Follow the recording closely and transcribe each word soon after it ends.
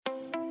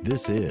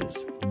This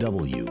is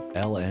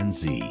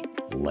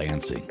WLNZ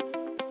Lansing.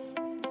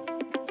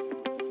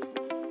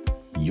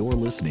 You're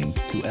listening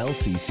to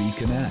LCC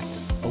Connect,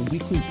 a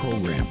weekly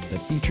program that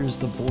features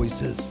the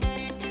voices,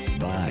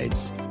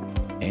 vibes,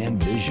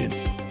 and vision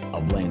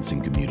of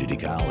Lansing Community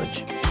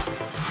College.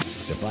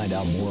 To find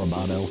out more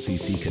about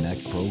LCC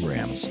Connect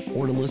programs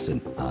or to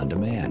listen on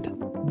demand,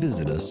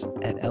 visit us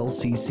at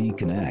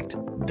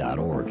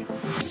lccconnect.org.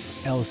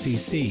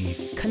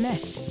 LCC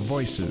Connect.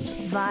 Voices,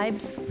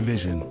 Vibes.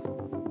 Vision.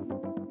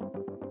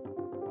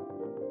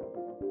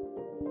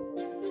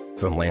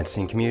 From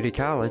Lansing Community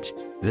College,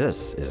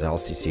 this is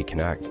LCC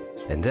Connect,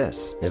 and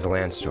this is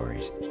Land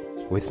Stories,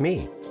 with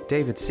me,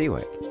 David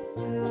Seawick.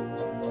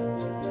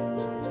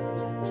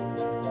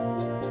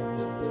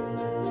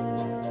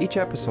 Each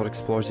episode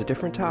explores a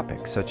different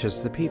topic, such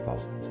as the people,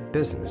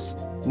 business,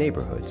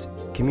 neighborhoods,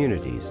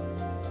 communities,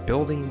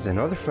 buildings, and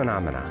other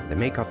phenomena that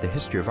make up the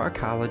history of our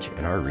college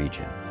and our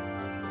region.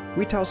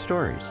 We tell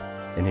stories,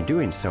 and in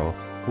doing so,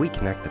 we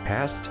connect the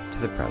past to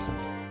the present.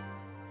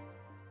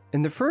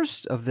 In the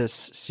first of this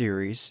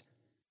series,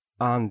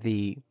 on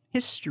the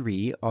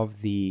history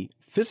of the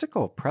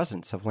physical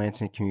presence of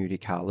Lansing Community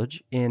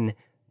College in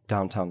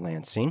downtown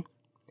Lansing,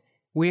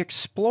 we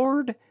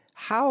explored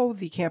how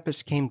the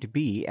campus came to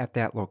be at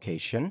that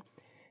location,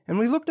 and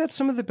we looked at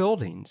some of the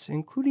buildings,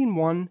 including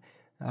one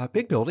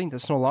big building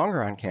that's no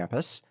longer on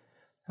campus,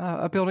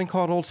 a building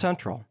called Old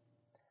Central.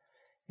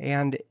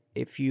 And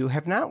if you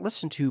have not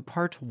listened to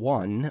part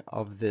one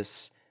of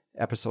this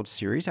episode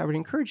series, I would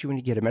encourage you, when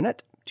you get a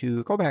minute,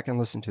 to go back and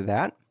listen to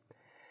that.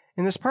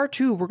 In this part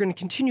two, we're going to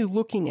continue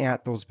looking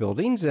at those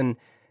buildings and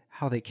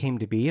how they came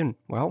to be and,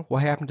 well,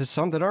 what happened to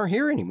some that aren't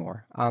here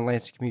anymore on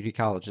Lansing Community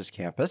College's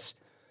campus.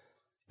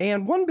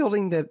 And one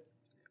building that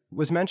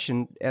was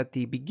mentioned at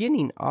the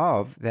beginning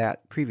of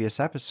that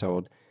previous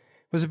episode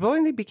was a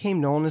building that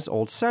became known as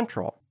Old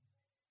Central.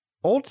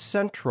 Old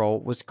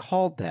Central was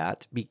called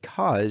that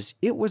because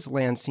it was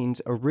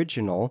Lansing's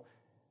original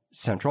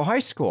Central High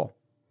School.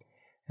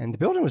 And the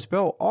building was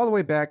built all the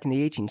way back in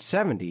the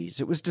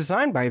 1870s. It was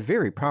designed by a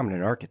very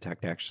prominent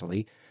architect,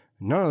 actually,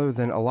 none other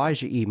than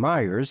Elijah E.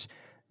 Myers.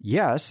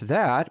 Yes,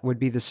 that would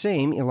be the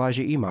same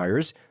Elijah E.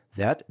 Myers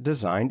that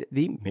designed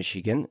the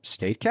Michigan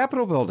State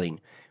Capitol building,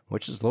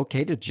 which is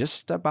located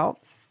just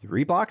about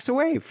 3 blocks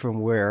away from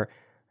where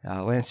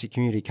Lansing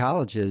Community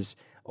College's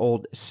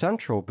Old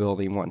Central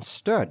building once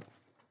stood.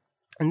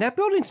 And that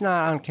building's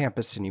not on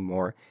campus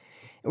anymore.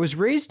 It was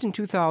raised in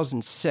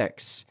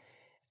 2006.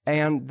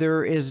 And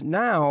there is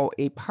now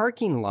a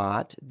parking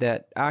lot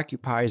that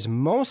occupies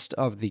most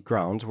of the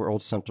grounds where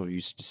Old Central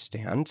used to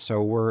stand.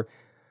 So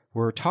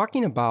we're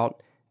talking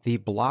about the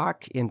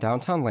block in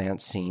downtown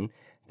Lansing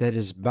that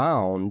is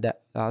bound,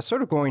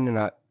 sort of going in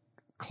a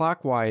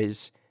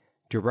clockwise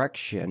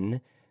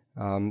direction,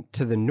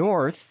 to the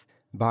north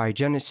by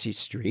Genesee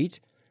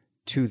Street,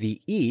 to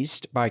the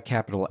east by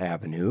Capitol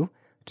Avenue,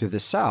 to the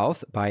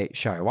south by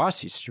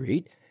Shiawassee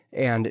Street,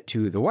 and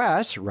to the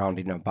west,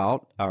 rounding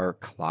about our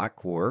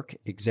clockwork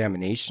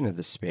examination of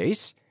the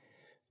space,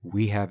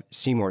 we have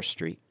Seymour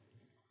Street.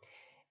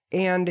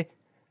 And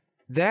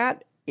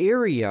that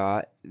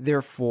area,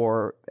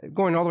 therefore,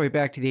 going all the way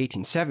back to the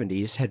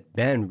 1870s, had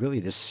been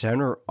really the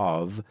center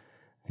of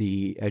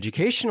the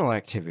educational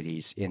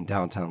activities in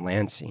downtown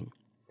Lansing.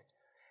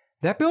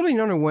 That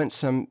building underwent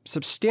some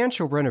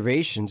substantial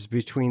renovations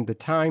between the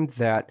time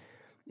that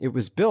it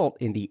was built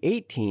in the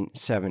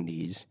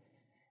 1870s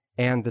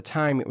and the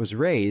time it was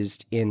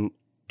raised in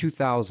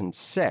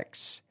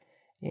 2006.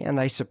 And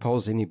I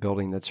suppose any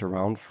building that's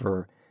around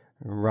for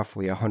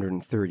roughly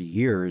 130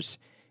 years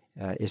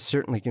is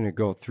certainly going to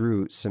go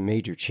through some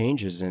major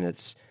changes in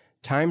its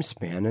time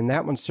span, and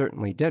that one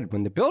certainly did.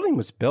 When the building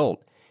was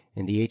built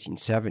in the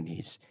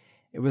 1870s,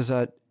 it was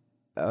a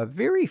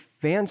very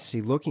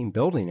fancy-looking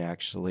building,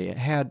 actually. It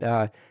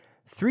had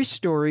 3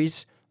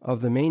 stories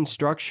of the main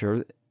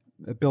structure,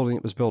 a building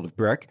that was built of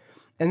brick,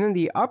 and then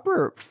the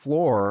upper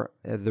floor,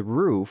 the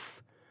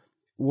roof,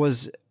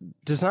 was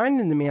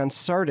designed in the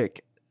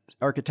mansardic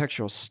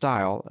architectural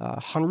style.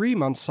 Henri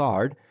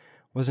Mansard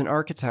was an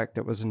architect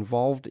that was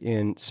involved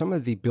in some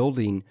of the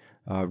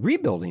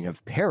rebuilding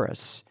of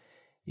Paris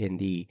in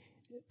the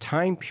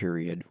time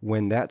period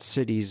when that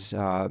city's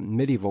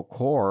medieval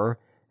core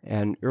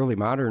and early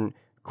modern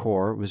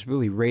core was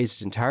really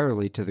razed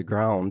entirely to the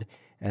ground,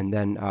 and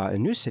then a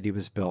new city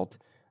was built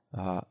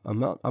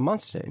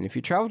amongst it. And if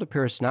you travel to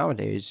Paris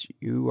nowadays,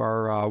 you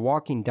are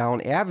walking down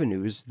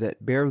avenues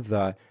that bear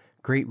the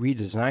great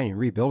redesign and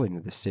rebuilding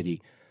of the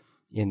city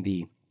in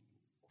the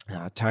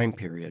time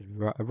period,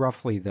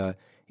 roughly the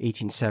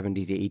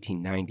 1870 to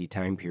 1890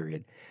 time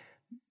period.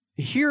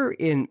 Here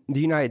in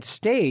the United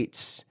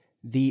States,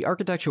 the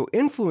architectural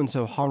influence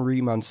of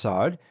Henri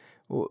Mansard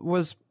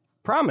was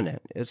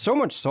prominent. It's so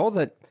much so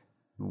that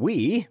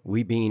we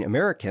being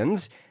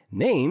Americans,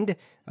 named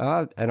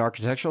an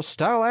architectural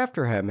style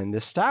after him. And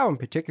this style in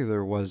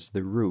particular was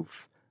the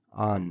roof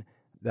on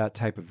that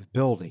type of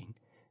building.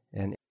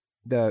 And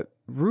the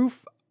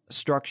roof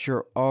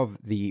structure of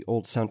the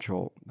Old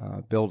Central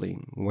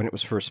building, when it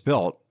was first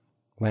built,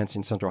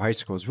 Lansing Central High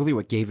School is really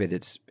what gave it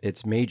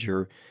its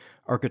major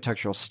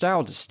architectural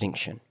style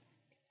distinction.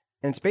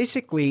 And it's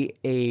basically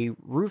a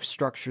roof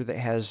structure that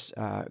has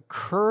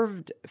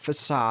curved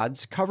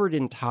facades covered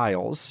in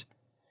tiles,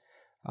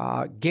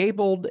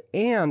 gabled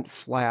and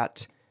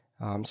flat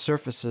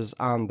surfaces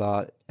on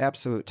the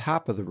absolute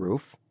top of the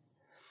roof,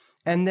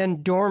 and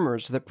then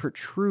dormers that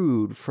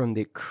protrude from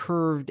the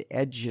curved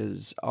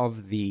edges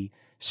of the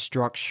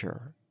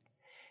structure.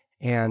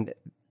 And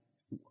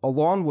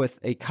along with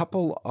a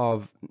couple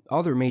of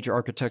other major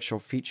architectural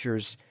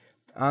features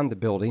on the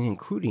building,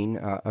 including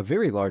a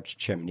very large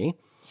chimney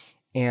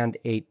and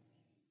a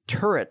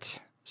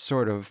turret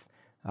sort of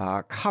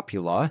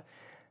cupola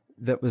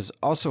that was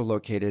also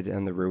located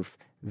in the roof,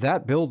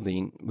 that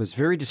building was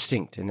very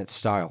distinct in its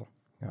style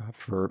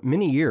for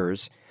many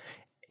years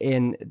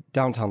in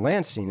downtown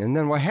Lansing. And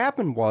then what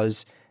happened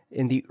was,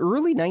 in the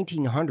early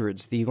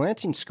 1900s, the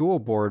Lansing School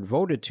Board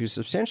voted to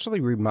substantially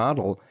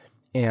remodel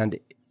and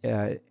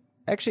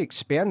actually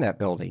expand that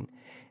building.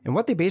 And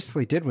what they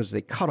basically did was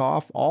they cut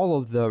off all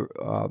of the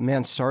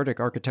mansardic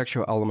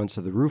architectural elements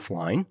of the roof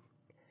line,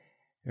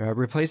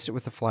 replaced it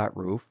with a flat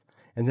roof,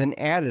 and then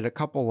added a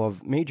couple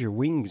of major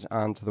wings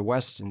onto the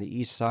west and the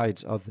east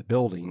sides of the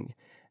building,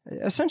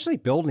 essentially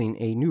building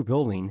a new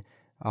building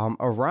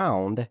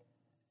around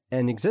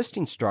an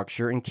existing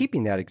structure and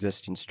keeping that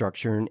existing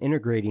structure and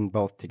integrating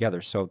both together.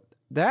 So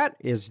that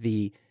is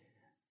the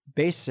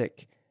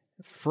basic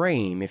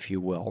frame, if you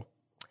will,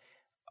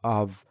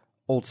 of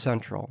Old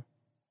Central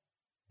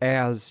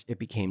as it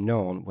became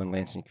known when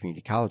Lansing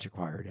Community College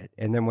acquired it.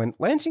 And then when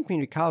Lansing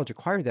Community College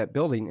acquired that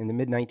building in the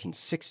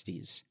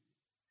mid-1960s,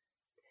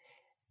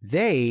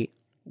 they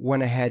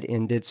went ahead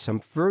and did some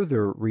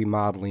further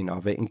remodeling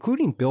of it,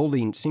 including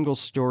building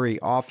single-story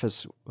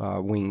office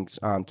wings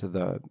onto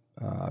the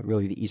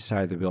really the east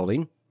side of the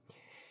building,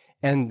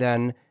 and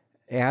then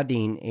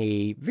adding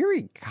a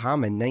very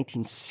common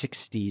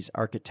 1960s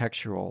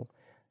architectural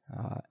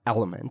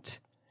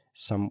element.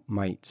 Some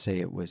might say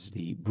it was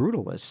the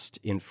brutalist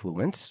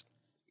influence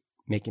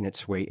making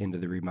its way into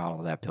the remodel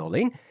of that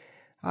building,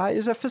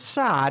 is a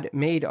facade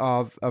made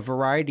of a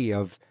variety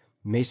of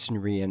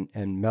masonry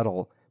and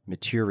metal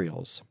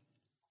materials.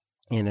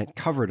 And it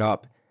covered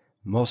up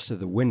most of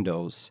the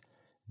windows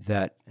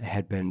that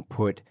had been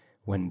put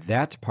when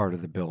that part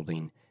of the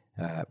building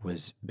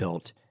was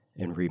built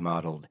and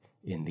remodeled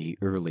in the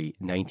early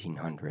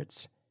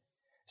 1900s.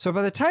 So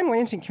by the time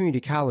Lansing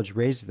Community College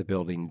raised the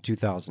building in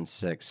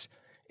 2006,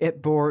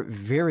 it bore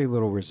very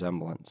little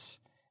resemblance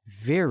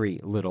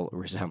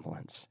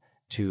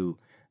to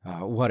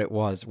what it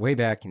was way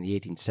back in the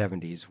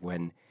 1870s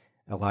when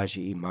Elijah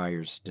E.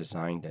 Myers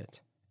designed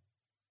it.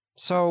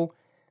 So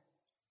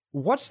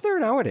what's there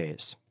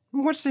nowadays?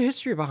 What's the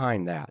history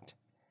behind that?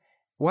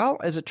 Well,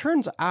 as it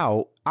turns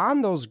out,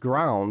 on those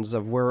grounds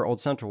of where Old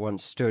Central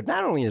once stood,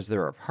 not only is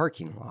there a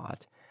parking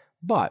lot,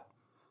 but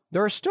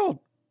there is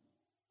still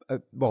a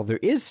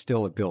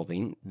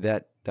building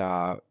that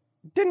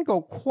didn't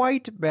go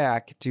quite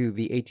back to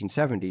the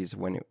 1870s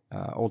when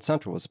Old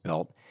Central was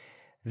built.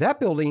 That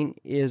building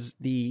is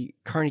the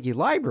Carnegie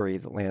Library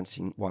that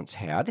Lansing once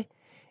had,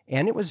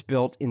 and it was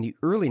built in the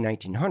early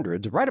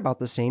 1900s, right about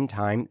the same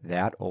time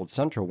that Old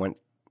Central went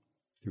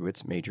through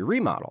its major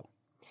remodel.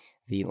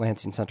 The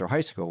Lansing Central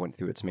High School went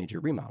through its major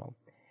remodel.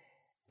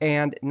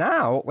 And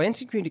now,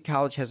 Lansing Community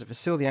College has a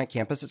facility on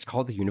campus. It's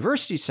called the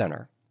University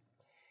Center.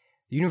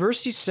 The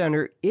University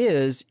Center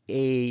is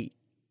a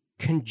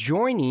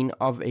conjoining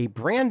of a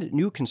brand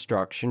new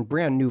construction,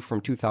 brand new from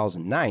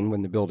 2009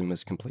 when the building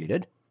was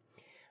completed,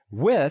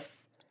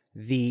 with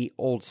the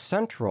Old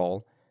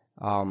Central,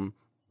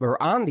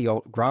 or on the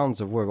old grounds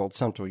of where Old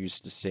Central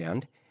used to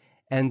stand,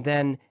 and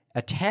then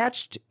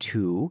attached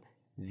to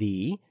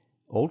the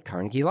old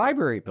Carnegie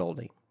Library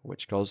building,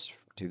 which goes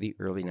to the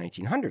early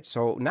 1900s.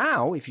 So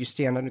now, if you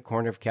stand on the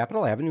corner of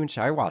Capitol Avenue and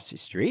Shiawassee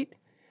Street,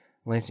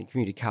 Lansing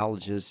Community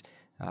College's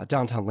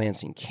downtown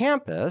Lansing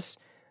campus,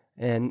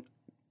 and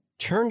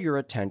turn your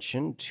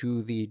attention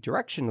to the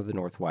direction of the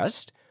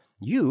northwest,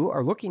 you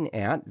are looking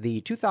at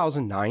the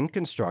 2009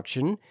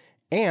 construction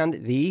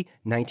and the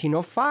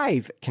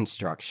 1905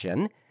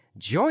 construction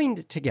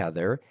joined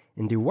together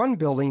into one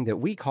building that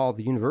we call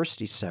the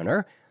University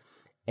Center,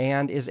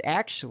 and is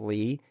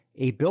actually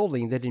a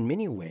building that in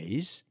many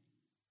ways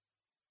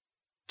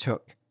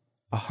took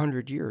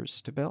 100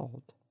 years to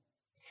build.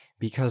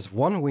 Because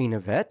one wing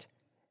of it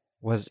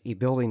was a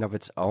building of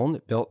its own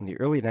that built in the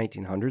early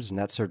 1900s, and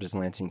that served as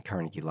Lansing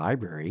Carnegie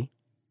Library.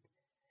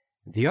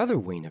 The other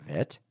wing of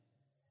it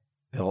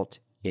built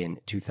in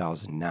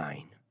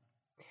 2009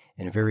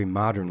 in a very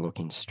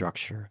modern-looking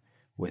structure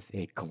with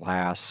a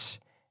glass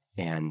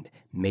and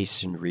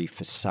masonry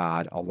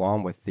facade,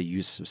 along with the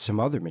use of some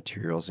other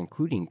materials,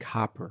 including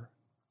copper.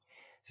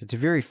 So it's a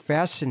very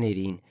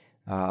fascinating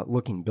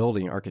looking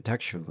building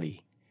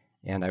architecturally,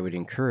 and I would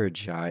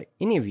encourage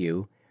any of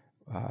you,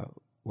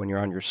 when you're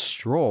on your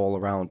stroll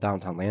around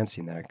downtown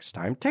Lansing the next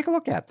time, take a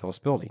look at those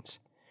buildings.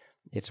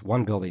 It's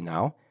one building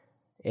now,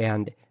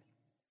 and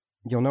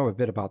you'll know a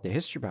bit about the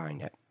history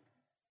behind it.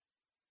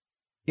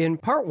 In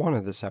part one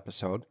of this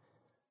episode,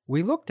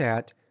 we looked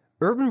at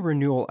urban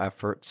renewal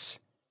efforts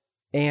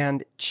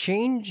and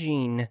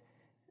changing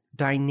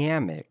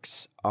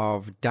dynamics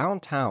of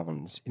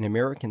downtowns in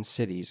American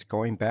cities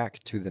going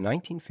back to the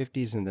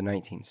 1950s and the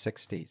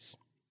 1960s.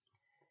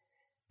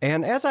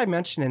 And as I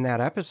mentioned in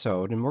that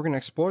episode, and we're going to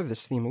explore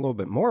this theme a little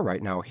bit more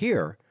right now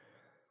here,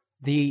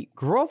 the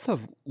growth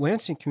of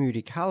Lansing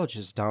Community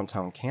College's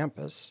downtown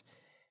campus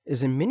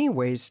is in many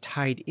ways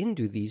tied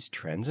into these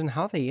trends and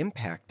how they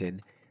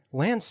impacted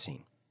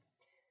Lansing.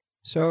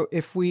 So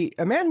if we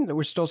imagine that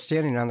we're still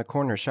standing on the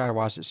corner of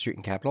Shiawassee Street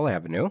and Capitol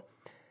Avenue,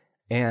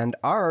 and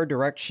our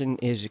direction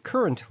is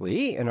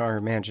currently, in our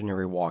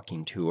imaginary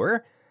walking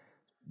tour,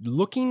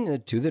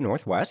 looking to the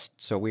northwest,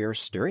 so we are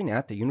staring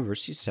at the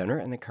University Center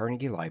and the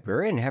Carnegie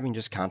Library, and having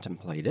just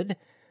contemplated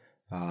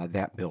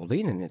that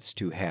building and its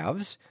two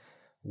halves,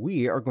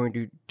 we are going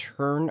to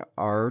turn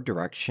our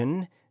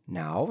direction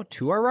now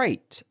to our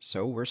right.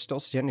 So we're still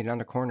standing on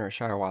the corner of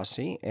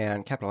Shiawassee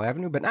and Capitol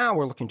Avenue, but now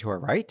we're looking to our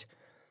right,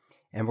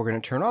 and we're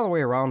going to turn all the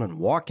way around and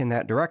walk in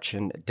that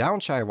direction down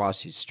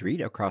Shiawassee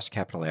Street across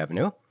Capitol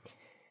Avenue.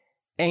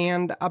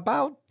 And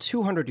about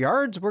 200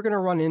 yards, we're going to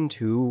run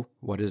into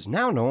what is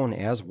now known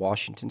as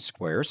Washington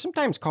Square,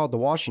 sometimes called the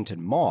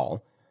Washington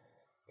Mall,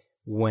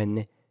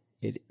 when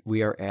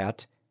we are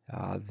at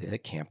the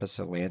campus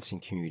of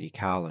Lansing Community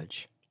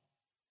College.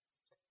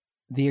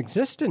 The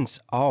existence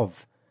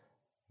of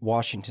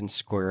Washington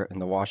Square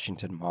and the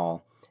Washington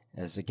Mall,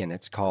 as again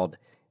it's called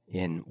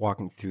in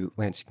walking through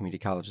Lansing Community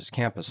College's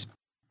campus,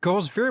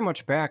 goes very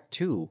much back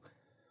to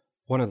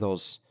one of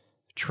those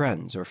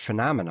trends or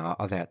phenomena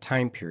of that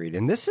time period.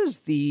 And this is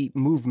the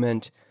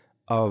movement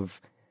of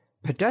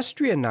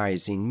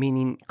pedestrianizing,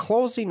 meaning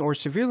closing or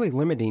severely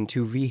limiting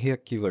to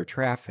vehicular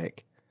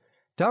traffic,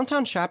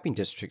 downtown shopping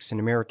districts in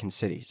American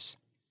cities.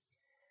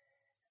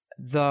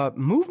 The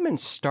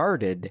movement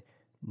started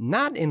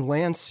not in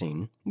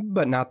Lansing,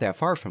 but not that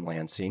far from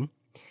Lansing.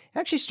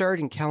 Actually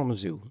started in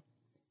Kalamazoo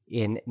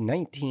in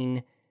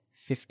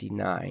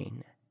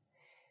 1959.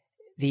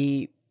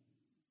 The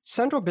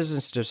Central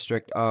Business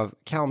District of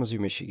Kalamazoo,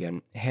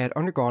 Michigan, had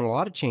undergone a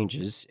lot of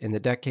changes in the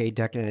decade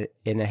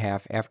and a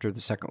half after the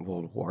Second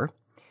World War,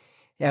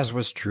 as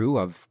was true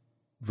of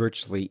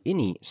virtually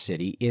any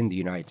city in the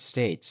United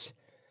States.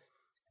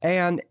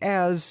 And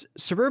as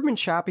suburban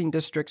shopping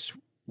districts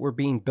were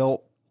being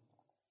built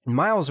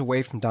miles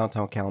away from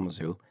downtown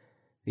Kalamazoo,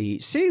 the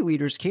city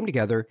leaders came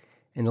together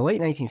in the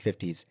late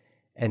 1950s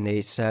and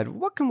they said,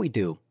 what can we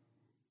do?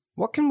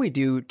 What can we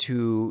do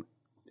to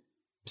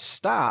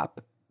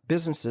stop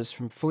businesses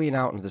from fleeing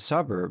out into the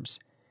suburbs?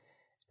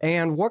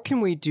 And what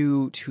can we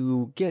do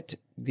to get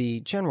the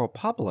general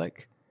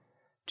public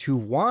to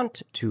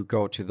want to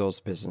go to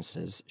those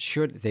businesses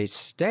should they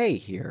stay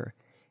here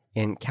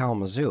in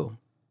Kalamazoo?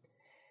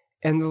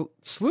 And the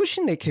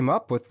solution they came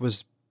up with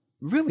was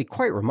really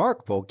quite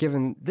remarkable,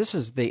 given this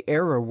is the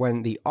era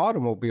when the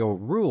automobile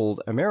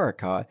ruled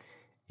America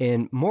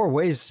in more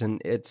ways than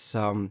it's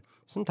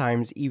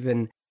sometimes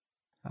even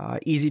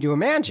easy to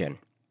imagine.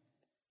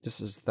 This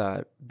is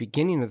the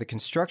beginning of the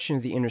construction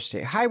of the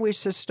interstate highway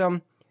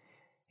system.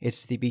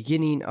 It's the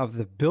beginning of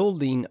the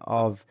building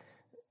of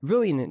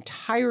really an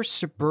entire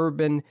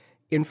suburban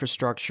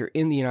infrastructure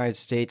in the United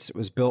States that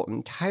was built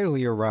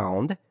entirely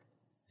around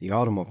the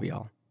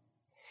automobile.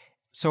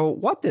 So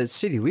what the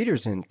city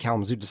leaders in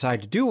Kalamazoo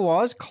decided to do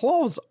was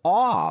close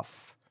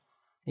off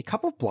a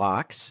couple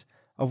blocks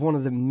of one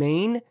of the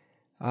main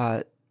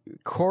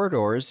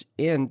corridors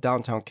in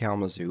downtown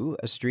Kalamazoo,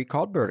 a street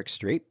called Burdick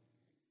Street,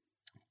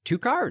 2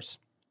 cars.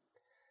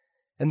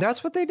 And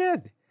that's what they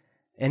did.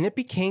 And it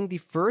became the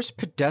first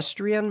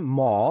pedestrian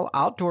mall,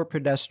 outdoor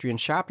pedestrian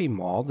shopping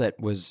mall that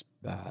was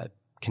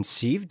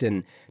conceived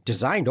and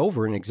designed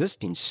over an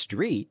existing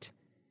street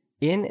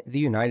in the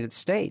United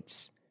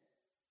States.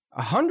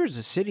 Hundreds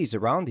of cities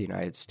around the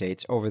United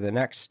States over the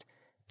next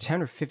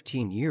 10 or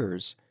 15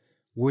 years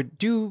would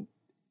do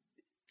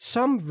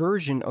some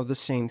version of the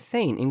same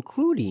thing,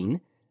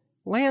 including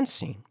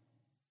Lansing.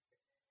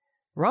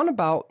 Around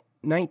about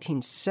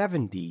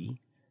 1970,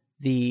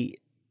 the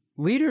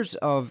leaders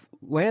of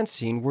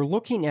Lansing were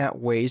looking at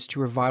ways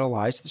to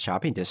revitalize the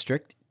shopping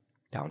district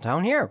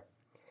downtown here.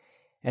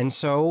 And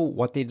so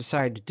what they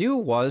decided to do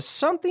was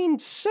something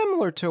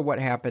similar to what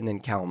happened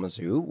in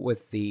Kalamazoo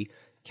with the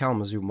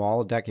Kalamazoo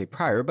Mall a decade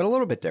prior, but a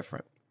little bit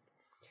different.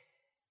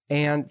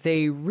 And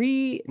they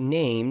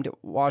renamed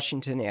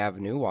Washington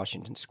Avenue,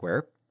 Washington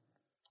Square.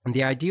 And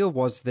the idea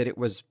was that it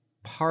was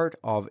part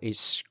of a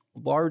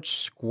large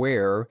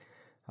square,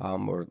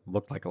 or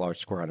looked like a large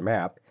square on a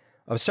map,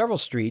 of several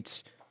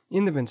streets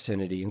in the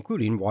vicinity,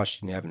 including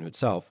Washington Avenue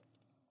itself,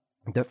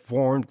 that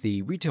formed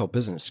the retail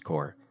business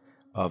core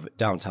of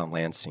downtown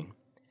Lansing.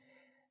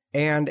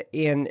 And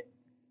in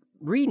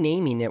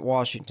renaming it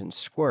Washington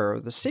Square,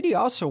 the city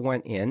also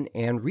went in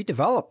and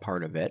redeveloped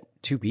part of it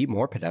to be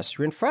more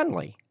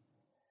pedestrian-friendly,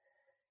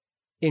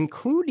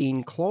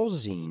 including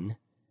closing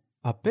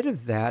a bit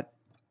of that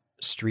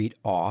street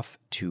off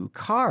to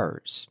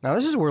cars. Now,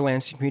 this is where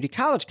Lansing Community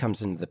College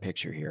comes into the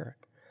picture here.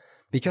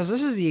 because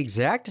this is the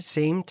exact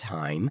same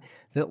time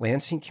that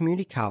Lansing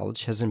Community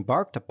College has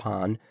embarked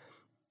upon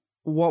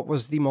what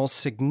was the most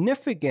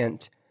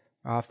significant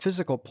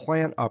physical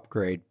plant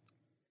upgrade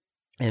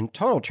and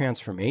total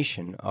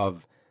transformation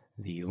of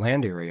the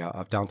land area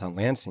of downtown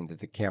Lansing that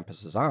the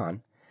campus is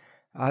on,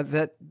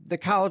 that the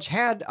college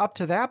had up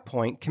to that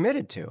point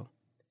committed to.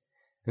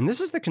 And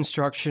this is the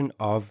construction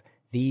of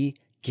the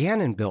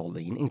Gannon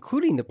building,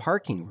 including the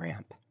parking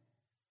ramp.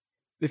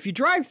 If you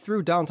drive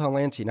through downtown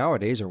Lansing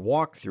nowadays or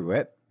walk through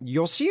it,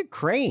 you'll see a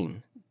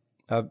crane,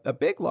 a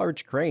big,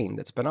 large crane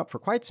that's been up for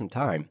quite some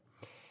time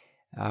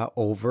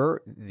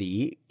over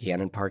the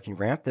Gannon parking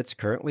ramp that's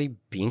currently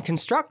being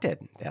constructed.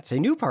 That's a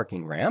new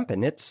parking ramp,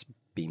 and it's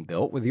being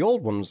built where the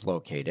old one was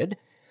located.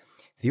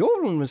 The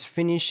old one was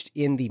finished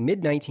in the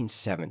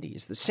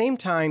mid-1970s, the same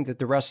time that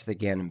the rest of the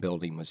Gannon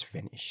building was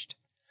finished.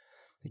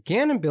 The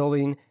Gannon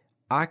building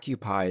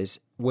occupies,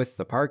 with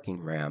the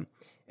parking ramp,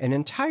 an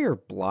entire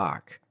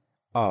block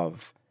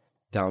of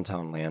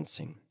downtown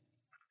Lansing.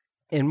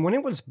 And when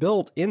it was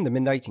built in the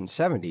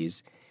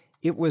mid-1970s,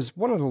 it was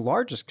one of the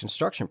largest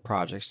construction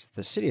projects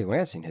the city of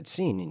Lansing had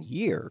seen in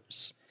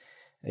years.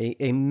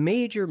 A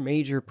major,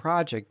 major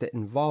project that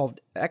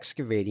involved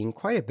excavating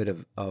quite a bit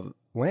of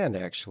land,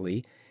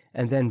 actually,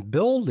 and then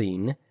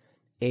building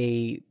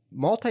a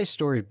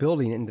multi-story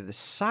building into the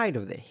side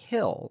of the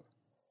hill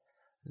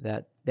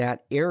that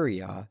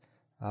area,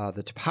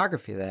 the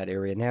topography of that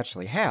area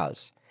naturally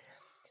has.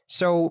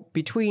 So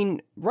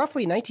between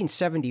roughly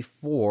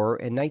 1974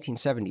 and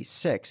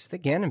 1976, the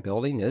Gannon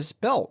building is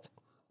built.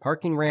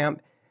 Parking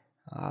ramp,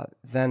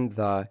 then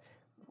the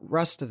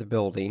rest of the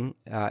building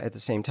at the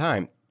same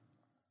time.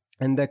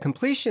 And the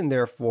completion,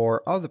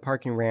 therefore, of the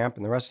parking ramp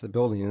and the rest of the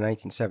building in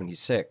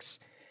 1976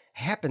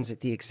 happens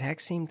at the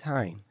exact same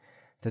time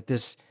that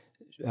this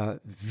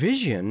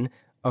vision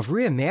of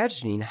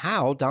reimagining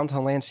how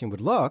downtown Lansing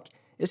would look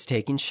is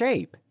taking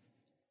shape.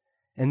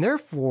 And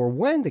therefore,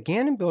 when the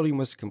Gannon building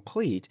was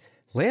complete,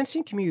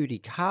 Lansing Community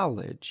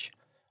College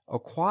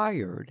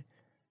acquired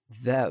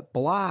that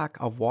block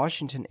of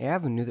Washington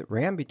Avenue that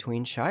ran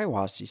between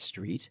Shiawassee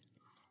Street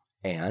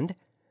and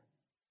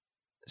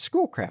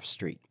Schoolcraft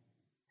Street.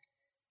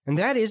 And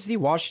that is the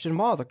Washington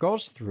Mall that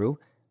goes through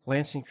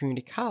Lansing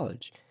Community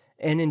College.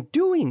 And in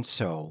doing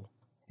so,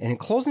 and in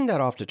closing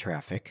that off to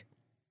traffic,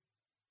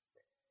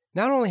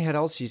 not only had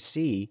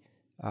LCC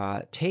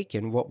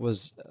taken what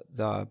was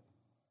the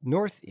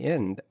north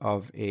end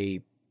of a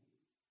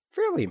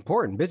fairly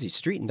important busy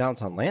street in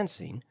downtown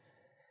Lansing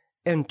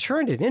and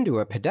turned it into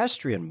a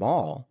pedestrian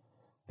mall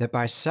that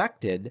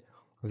bisected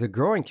the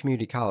growing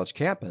community college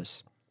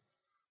campus,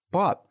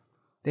 but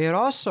they had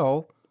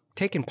also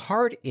taken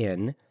part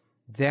in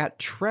that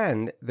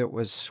trend that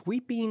was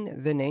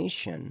sweeping the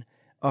nation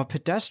of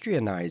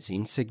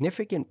pedestrianizing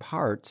significant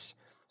parts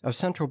of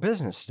central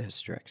business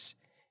districts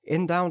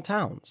in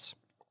downtowns.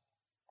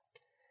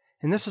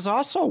 And this is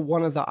also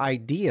one of the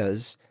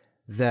ideas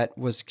that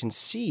was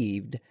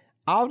conceived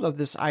out of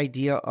this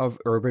idea of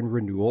urban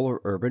renewal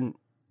or urban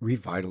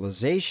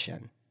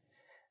revitalization.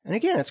 And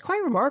again, it's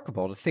quite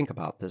remarkable to think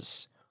about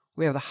this.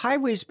 We have the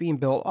highways being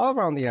built all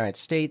around the United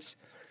States.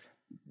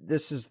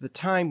 This is the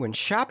time when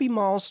shopping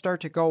malls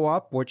start to go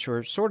up, which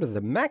are sort of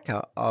the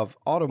mecca of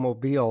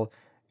automobile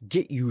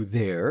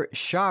get-you-there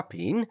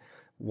shopping.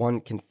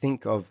 One can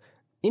think of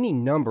any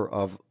number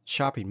of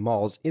shopping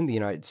malls in the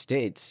United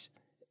States,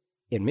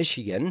 in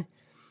Michigan,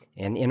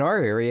 and in our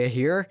area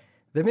here,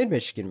 the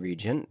mid-Michigan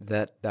region,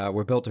 that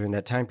were built during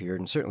that time period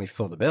and certainly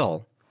fill the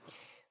bill.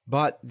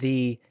 But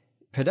the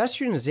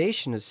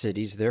pedestrianization of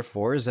cities,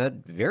 therefore, is a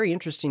very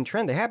interesting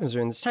trend that happens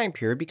during this time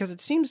period because it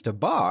seems to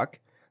buck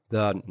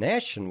the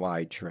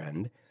nationwide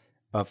trend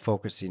of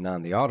focusing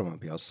on the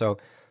automobile. So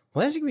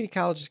Lansing Community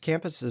College's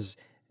campus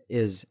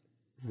is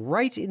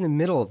right in the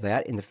middle of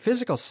that in the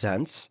physical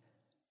sense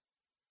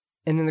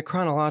and in the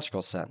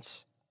chronological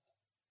sense.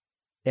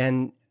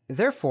 And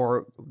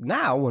therefore,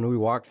 now when we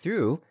walk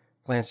through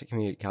Lansing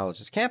Community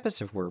College's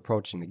campus, if we're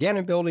approaching the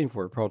Gannon building, if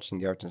we're approaching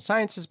the Arts and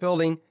Sciences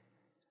building,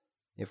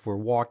 if we're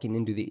walking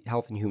into the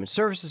Health and Human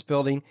Services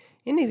building,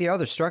 any of the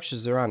other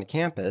structures that are on the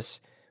campus,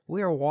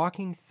 we are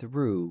walking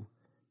through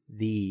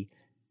the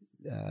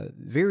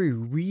very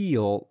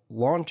real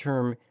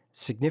long-term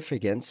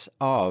significance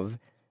of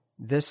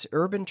this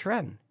urban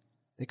trend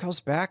that goes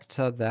back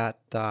to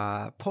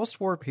that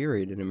post-war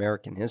period in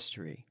American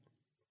history.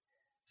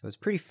 So it's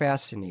pretty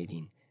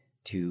fascinating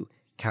to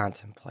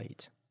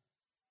contemplate.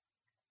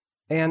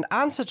 And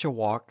on such a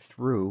walk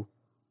through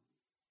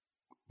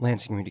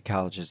Lansing Community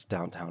College's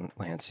downtown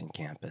Lansing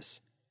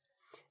campus,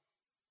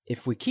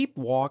 if we keep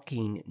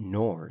walking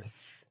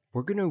north,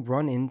 we're going to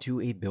run into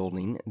a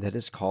building that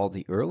is called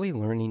the Early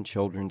Learning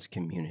Children's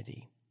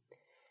Community.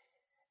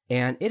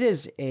 And it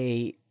is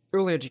a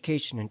early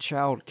education and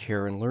child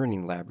care and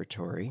learning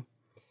laboratory.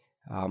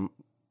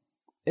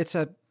 It's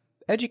an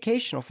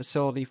educational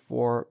facility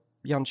for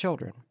young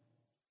children.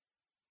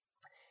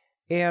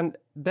 And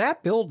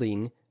that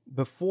building,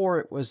 before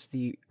it was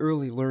the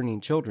Early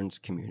Learning Children's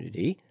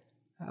Community,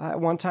 at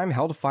one time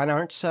held a fine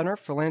arts center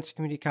for Lansing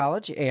Community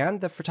College,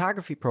 and the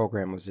photography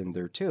program was in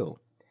there too.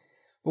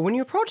 But when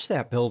you approach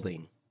that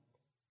building,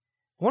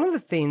 one of the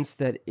things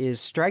that is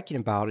striking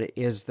about it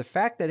is the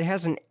fact that it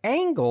has an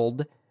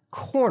angled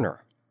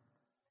corner.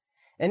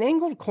 An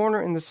angled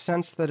corner in the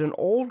sense that an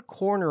old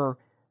corner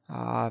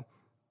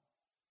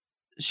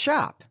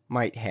shop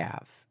might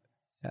have,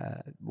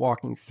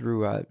 walking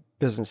through a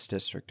business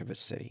district of a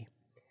city.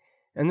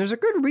 And there's a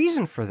good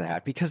reason for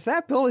that, because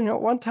that building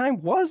at one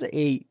time was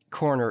a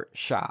corner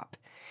shop.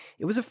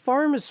 It was a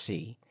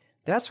pharmacy.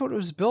 That's what it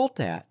was built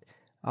at,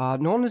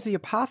 known as the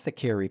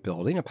Apothecary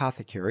Building.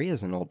 Apothecary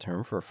is an old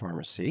term for a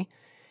pharmacy.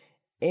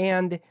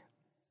 And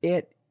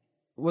it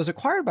was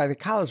acquired by the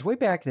college way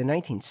back in the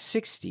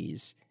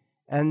 1960s.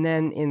 And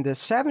then in the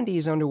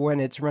 70s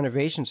underwent its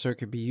renovation so it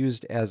could be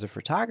used as a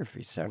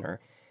photography center.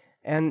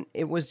 And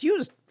it was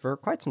used for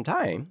quite some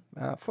time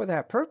for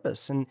that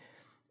purpose. And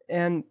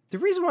the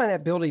reason why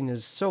that building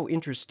is so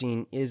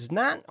interesting is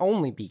not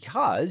only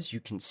because you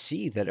can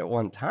see that at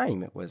one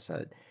time it was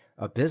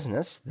a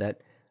business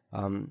that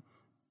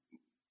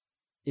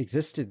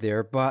existed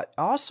there, but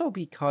also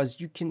because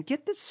you can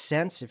get the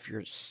sense, if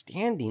you're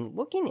standing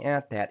looking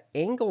at that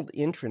angled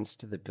entrance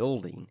to the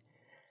building,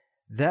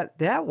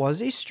 that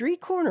was a street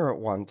corner at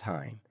one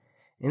time.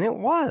 And it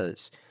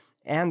was.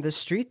 And the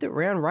street that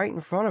ran right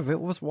in front of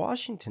it was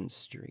Washington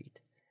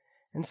Street.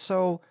 And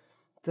so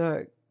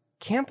the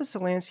campus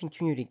of Lansing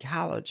Community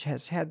College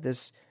has had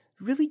this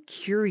really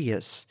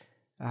curious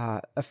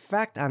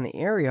effect on the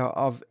area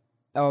of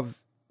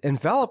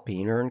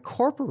enveloping or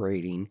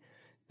incorporating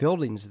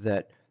buildings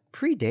that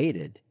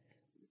predated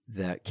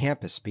the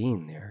campus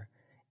being there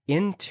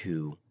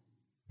into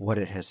what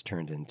it has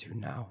turned into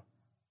now.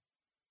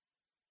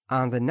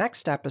 On the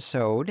next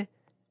episode,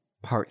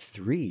 part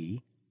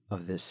 3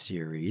 of this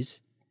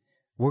series,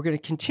 we're going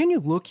to continue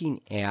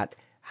looking at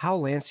how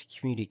Lansing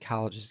Community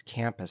College's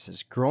campus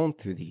has grown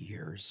through the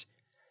years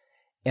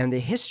and the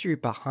history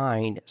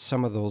behind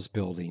some of those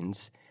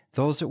buildings,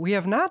 those that we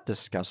have not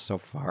discussed so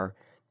far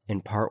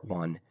in part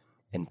 1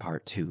 and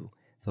part 2,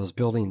 those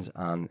buildings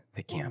on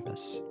the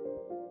campus.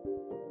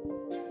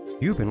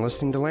 You've been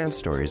listening to Land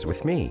Stories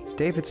with me,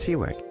 David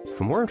Seawick.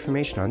 For more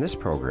information on this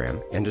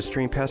program and to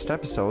stream past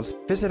episodes,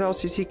 visit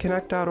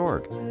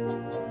lccconnect.org.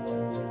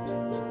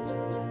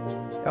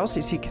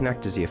 LCC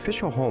Connect is the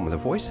official home of the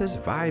voices,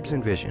 vibes,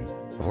 and vision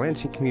of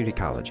Lansing Community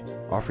College,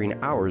 offering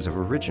hours of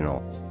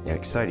original and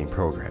exciting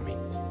programming.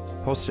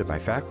 Hosted by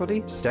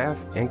faculty,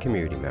 staff, and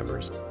community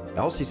members,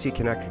 LCC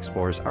Connect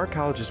explores our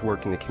college's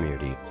work in the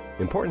community,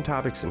 important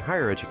topics in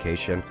higher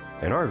education,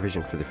 and our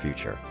vision for the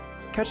future.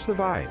 Catch the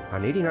vibe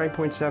on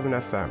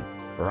 89.7 FM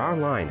or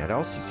online at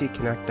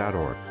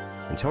lccconnect.org.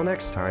 Until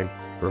next time,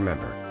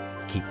 remember,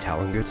 keep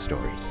telling good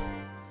stories.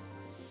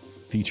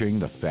 Featuring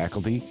the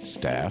faculty,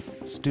 staff,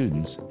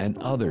 students,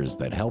 and others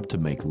that help to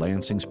make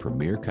Lansing's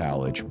premier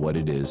college what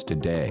it is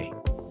today.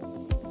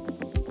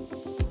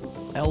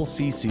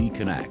 LCC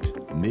Connect,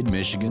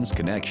 Mid-Michigan's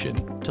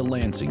connection to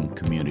Lansing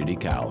Community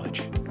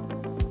College.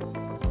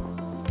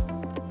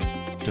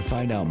 To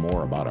find out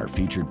more about our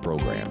featured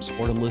programs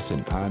or to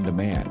listen on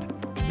demand,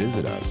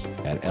 visit us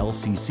at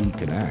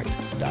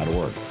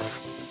lccconnect.org.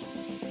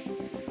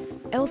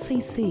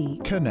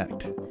 LCC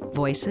Connect.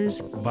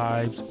 Voices,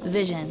 Vibes.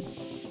 Vision.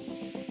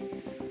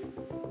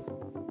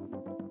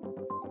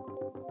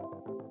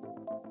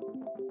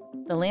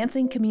 The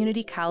Lansing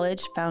Community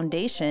College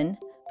Foundation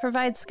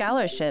provides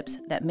scholarships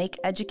that make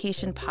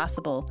education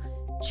possible,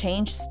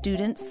 change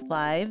students'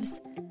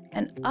 lives,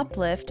 and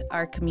uplift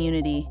our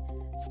community.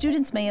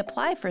 Students may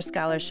apply for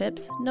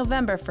scholarships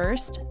November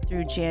 1st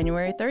through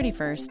January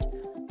 31st.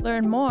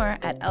 Learn more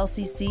at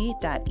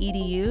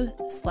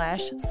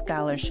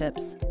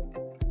lcc.edu/scholarships.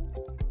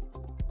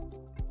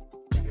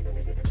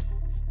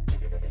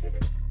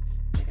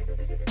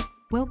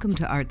 Welcome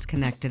to Arts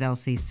Connect at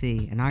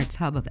LCC, an arts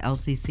hub of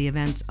LCC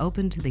events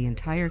open to the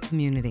entire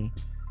community.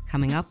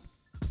 Coming up,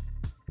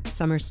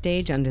 Summer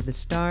Stage Under the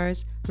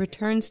Stars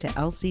returns to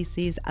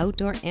LCC's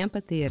outdoor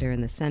amphitheater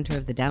in the center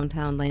of the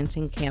downtown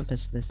Lansing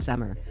campus this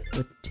summer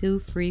with 2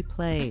 free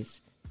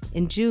plays.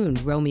 In June,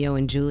 Romeo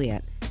and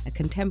Juliet, a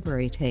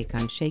contemporary take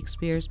on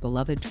Shakespeare's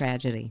beloved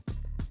tragedy.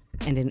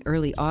 And in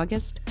early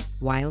August,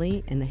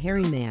 Wiley and the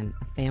Hairy Man,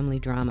 a family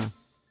drama.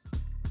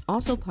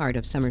 Also part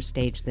of Summer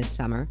Stage this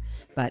summer,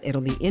 but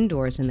it'll be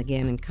indoors in the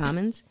Gannon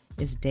Commons,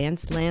 is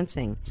Dance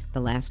Lansing, the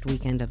last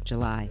weekend of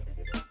July.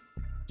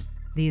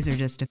 These are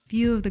just a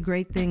few of the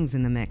great things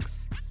in the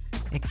mix.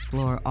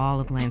 Explore all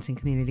of Lansing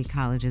Community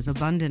College's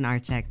abundant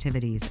arts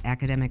activities,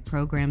 academic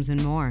programs,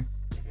 and more,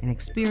 and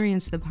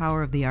experience the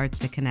power of the arts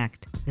to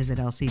connect. Visit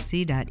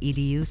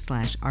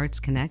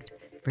lcc.edu/artsconnect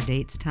for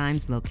dates,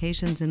 times,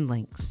 locations, and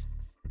links.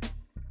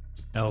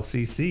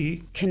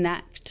 LCC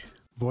Connect.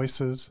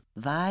 Voices,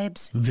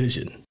 Vibes,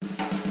 Vision.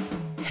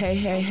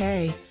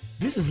 Hey,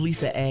 this is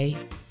Lisa A,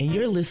 and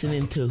you're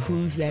listening to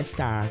Who's That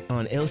Star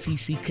on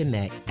LCC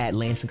Connect at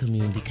Lansing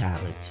Community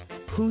College.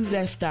 Who's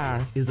That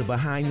Star is a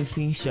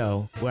behind-the-scenes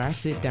show where I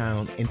sit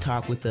down and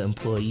talk with the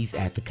employees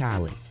at the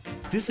college.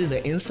 This is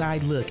an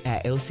inside look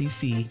at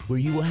LCC where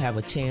you will have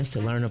a chance to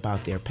learn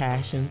about their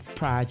passions,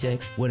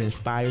 projects, what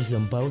inspires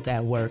them both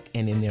at work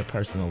and in their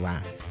personal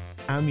lives.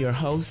 I'm your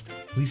host,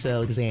 Lisa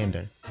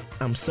Alexander.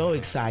 I'm so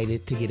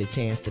excited to get a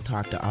chance to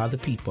talk to all the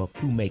people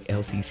who make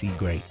LCC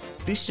great.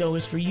 This show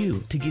is for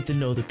you to get to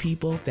know the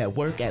people that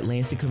work at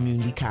Lansing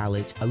Community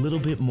College a little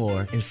bit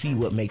more and see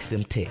what makes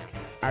them tick.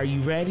 Are you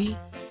ready?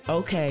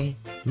 Okay,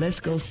 let's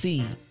go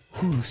see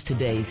who's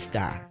today's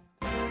star.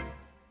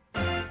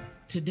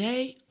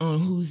 Today on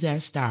Who's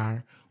That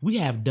Star, we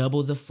have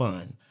double the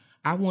fun.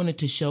 I wanted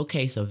to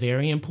showcase a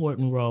very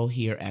important role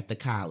here at the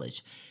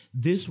college.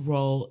 This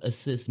role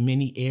assists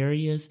many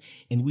areas,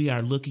 and we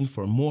are looking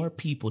for more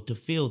people to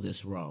fill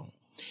this role.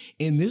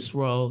 In this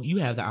role, you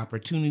have the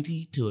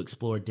opportunity to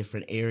explore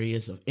different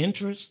areas of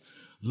interest,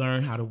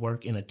 learn how to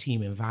work in a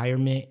team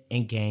environment,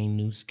 and gain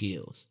new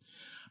skills.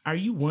 Are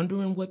you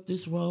wondering what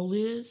this role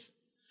is?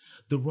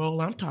 The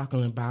role I'm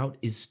talking about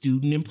is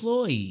student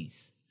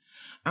employees.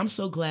 I'm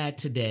so glad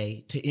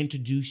today to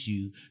introduce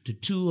you to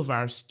two of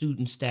our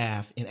student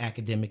staff in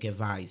academic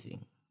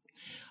advising.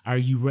 Are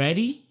you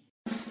ready?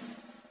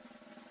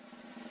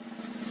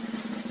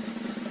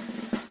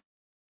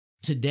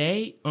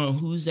 Today on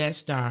Who's That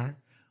Star,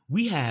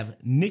 we have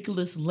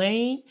Nicholas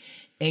Lane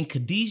and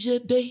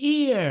Khadijah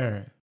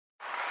Dahir.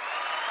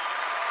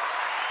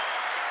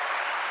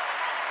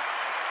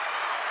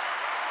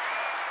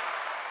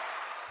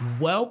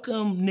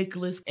 Welcome,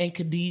 Nicholas and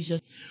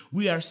Khadijah.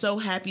 We are so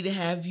happy to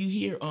have you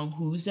here on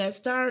Who's That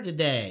Star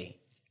today.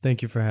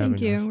 Thank you for having us.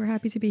 Thank you. We're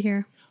happy to be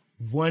here.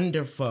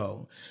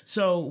 Wonderful.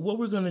 So what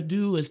we're going to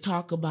do is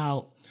talk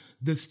about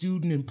the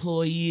student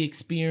employee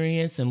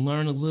experience and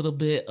learn a little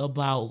bit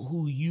about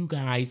who you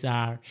guys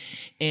are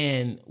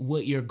and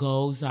what your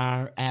goals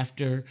are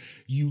after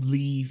you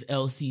leave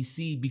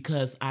LCC,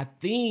 because I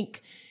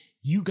think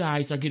you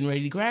guys are getting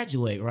ready to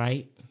graduate,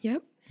 right?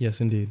 Yep. Yes,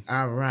 indeed.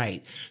 All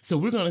right. So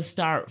we're going to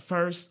start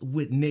first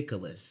with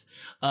Nicholas.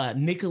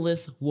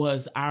 Nicholas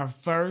was our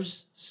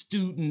first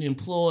student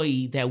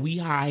employee that we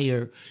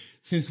hired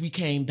since we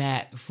came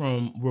back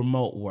from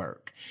remote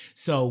work.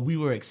 So we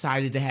were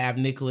excited to have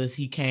Nicholas.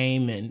 He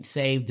came and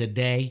saved the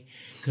day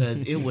because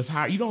it was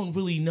hard. You don't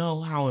really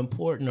know how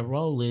important a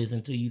role is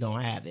until you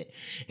don't have it.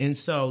 And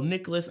so,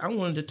 Nicholas, I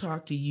wanted to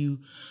talk to you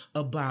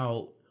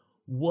about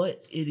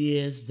what it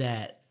is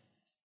that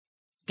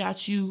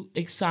got you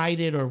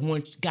excited or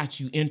got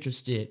you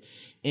interested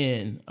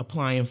in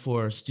applying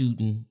for a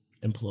student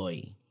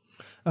employee.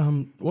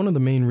 One of the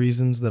main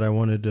reasons that I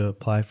wanted to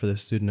apply for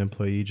this student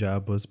employee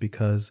job was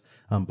because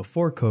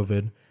before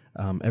COVID,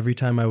 every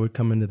time I would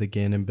come into the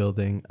Gannon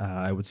building,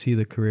 I would see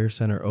the Career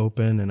Center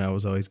open, and I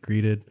was always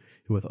greeted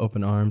with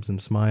open arms and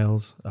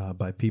smiles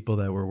by people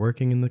that were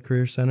working in the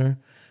Career Center.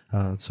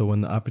 So when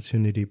the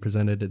opportunity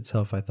presented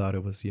itself, I thought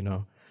it was,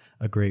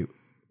 a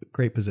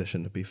great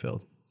position to be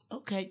filled.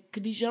 Okay,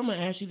 Khadijah, I'm going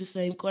to ask you the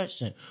same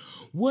question.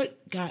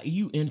 What got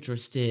you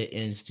interested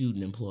in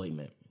student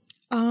employment?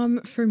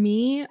 For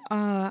me,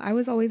 I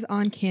was always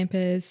on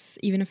campus.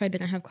 Even if I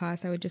didn't have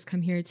class, I would just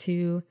come here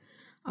to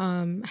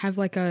have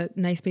like a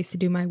nice space to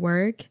do my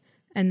work.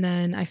 And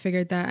then I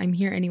figured that I'm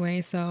here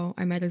anyway, so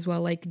I might as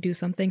well like do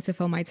something to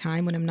fill my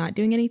time when I'm not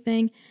doing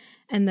anything.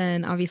 And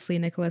then obviously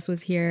Nicholas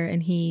was here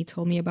and he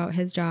told me about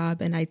his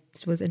job and I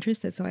was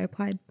interested, so I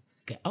applied.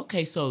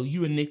 Okay, so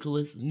you and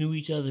Nicholas knew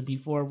each other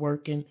before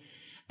working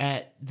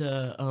at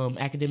the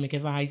academic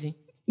advising?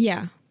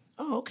 Yeah.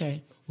 Oh,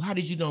 okay. Well, how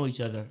did you know each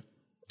other?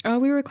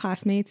 We were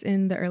classmates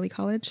in the early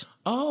college.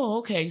 Oh,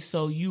 okay.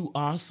 So you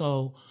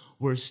also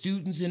were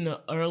students in the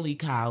early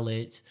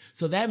college.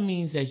 So that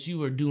means that you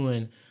were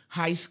doing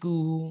high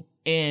school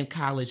and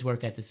college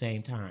work at the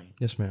same time.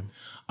 Yes, ma'am.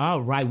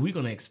 All right. We're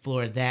going to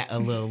explore that a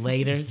little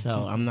later.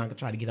 So I'm not going to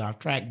try to get off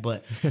track,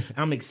 but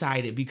I'm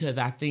excited because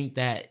I think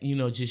that,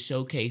 just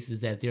showcases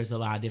that there's a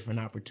lot of different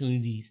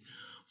opportunities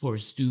for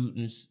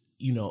students,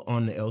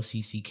 on the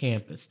LCC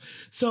campus.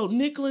 So,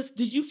 Nicholas,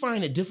 did you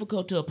find it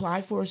difficult to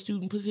apply for a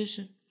student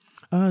position?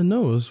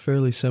 No, it was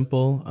fairly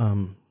simple.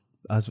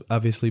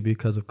 Obviously,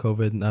 because of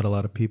COVID, not a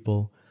lot of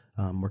people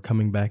were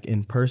coming back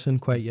in person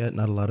quite yet.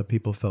 Not a lot of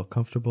people felt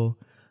comfortable.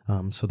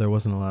 So there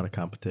wasn't a lot of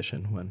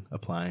competition when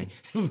applying.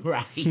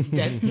 Right,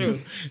 that's true.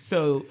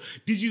 So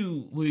did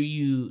you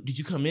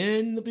come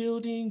in the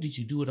building? Did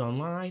you do it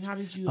online? How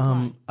did you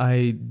apply?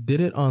 I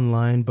did it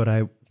online, but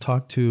I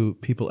talked to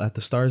people at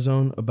the Star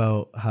Zone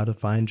about how to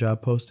find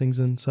job postings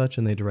and such,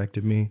 and they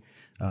directed me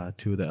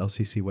to the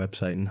LCC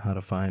website and how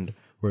to find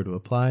where to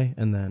apply,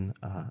 and then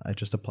I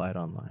just applied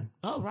online.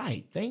 All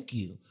right, thank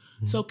you.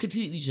 So,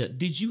 Khadijah,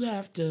 did you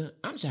have to,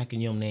 I'm jacking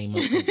your name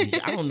up,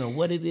 Khadijah. I don't know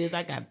what it is.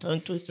 I got a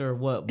tongue twister or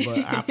what, but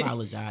I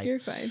apologize. You're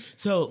fine.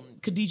 So,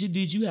 Khadijah,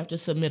 did you have to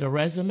submit a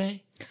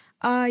resume?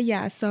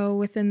 Yeah, so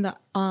within the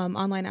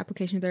online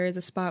application, there is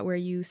a spot where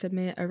you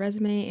submit a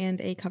resume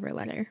and a cover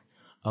letter.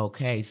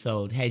 Okay,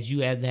 so had you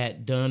had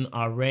that done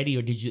already,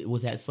 or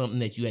was that something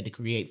that you had to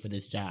create for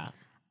this job?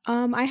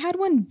 I had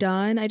one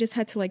done. I just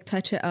had to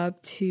touch it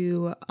up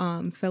to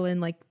fill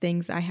in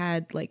things I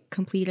had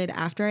completed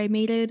after I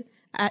made it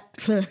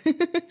after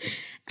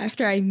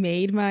I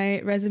made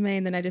my resume,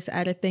 and then I just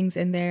added things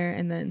in there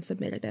and then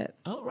submitted it.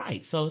 Oh,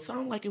 right. So it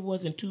sounded like it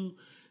wasn't too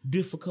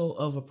difficult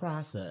of a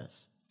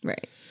process.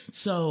 Right.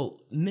 So,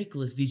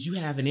 Nicholas, did you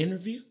have an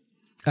interview?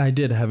 I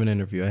did have an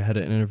interview. I had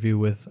an interview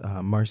with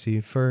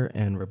Marcy Fur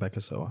and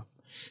Rebecca Soa.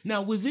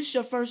 Now, was this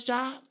your first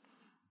job?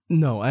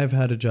 No, I've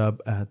had a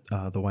job at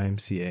the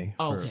YMCA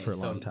for a so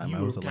long time.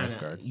 I was a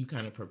lifeguard. You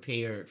kind of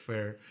prepared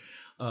for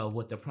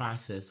what the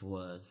process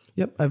was.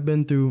 Yep, I've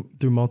been through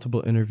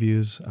multiple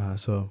interviews,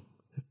 so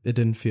it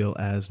didn't feel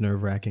as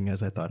nerve-wracking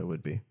as I thought it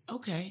would be.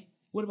 Okay.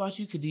 What about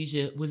you,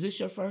 Khadijah? Was this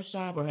your first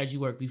job, or had you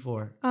worked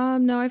before?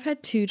 No, I've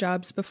had 2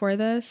 jobs before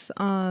this.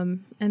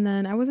 And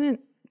then I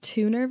wasn't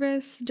too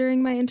nervous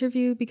during my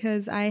interview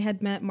because I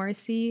had met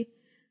Marcy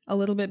a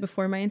little bit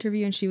before my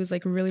interview, and she was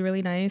like really,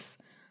 really nice.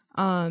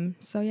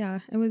 So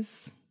yeah, it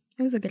was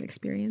a good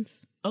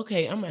experience.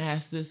 Okay, I'm gonna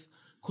ask this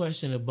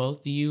question of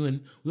both of you,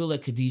 and we'll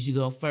let Khadijah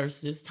go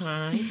first this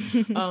time.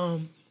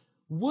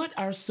 What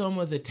are some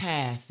of the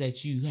tasks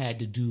that you had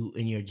to do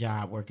in your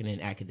job working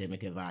in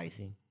academic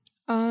advising?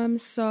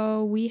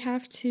 So we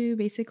have to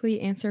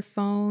basically answer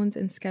phones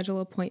and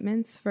schedule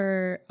appointments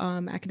for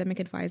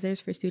academic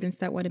advisors for students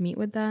that want to meet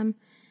with them.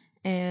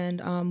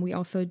 And we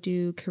also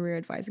do career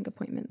advising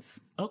appointments.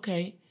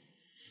 Okay.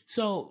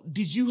 So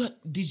did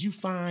you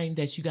find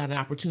that you got an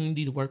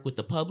opportunity to work with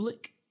the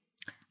public?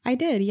 I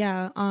did,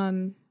 yeah.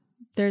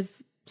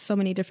 There's so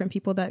many different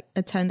people that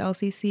attend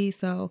LCC,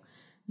 so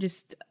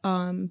just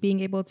being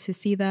able to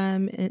see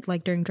them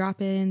like during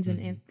drop-ins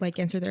and like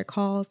answer their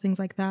calls, things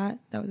like that.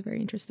 That was very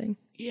interesting.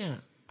 Yeah,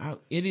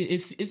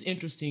 it's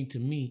interesting to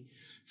me.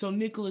 So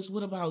Nicholas,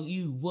 what about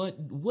you?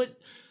 What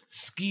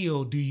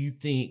skill do you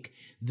think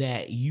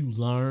that you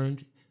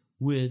learned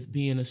with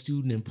being a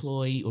student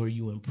employee, or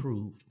you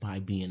improved by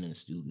being a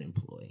student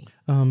employee?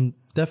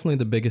 Definitely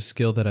the biggest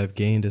skill that I've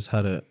gained is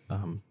how to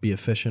be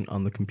efficient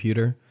on the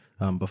computer.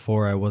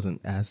 Before I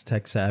wasn't as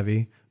tech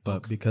savvy,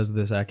 but because of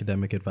this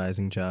academic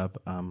advising job,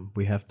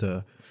 we have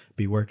to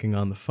be working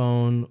on the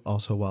phone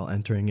also while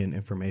entering in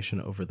information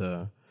over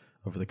the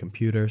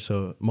computer.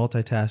 So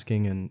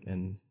multitasking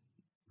and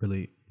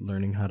really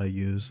learning how to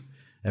use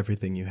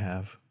everything you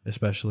have,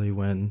 especially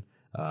when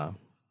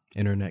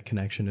internet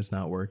connection is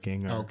not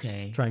working, or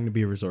trying to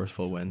be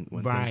resourceful when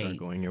things aren't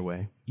going your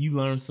way. You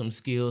learn some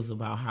skills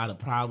about how to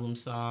problem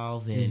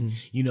solve, and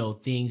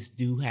things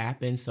do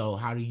happen. So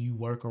how do you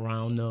work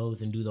around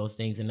those and do those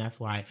things? And that's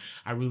why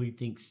I really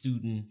think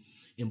student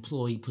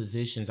employee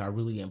positions are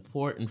really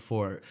important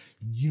for,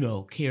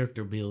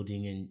 character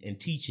building and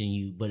teaching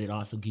you, but it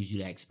also gives you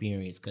that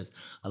experience, because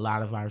a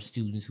lot of our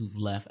students who've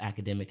left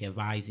academic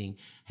advising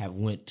have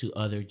went to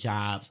other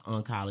jobs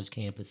on college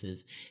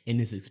campuses, and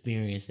this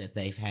experience that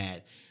they've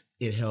had,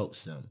 it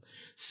helps them.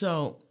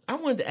 So I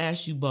wanted to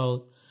ask you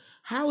both,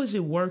 how is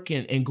it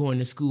working and going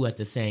to school at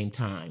the same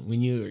time?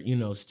 When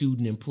you're,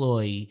 student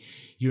employee,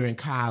 you're in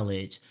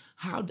college,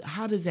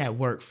 how does that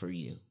work for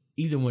you?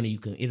 Either one,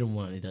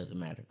 it doesn't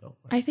matter. Go.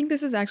 I think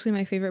this is actually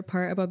my favorite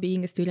part about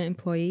being a student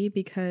employee,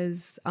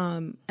 because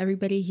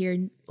everybody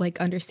here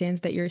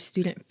understands that you're a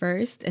student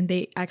first, and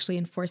they actually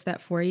enforce that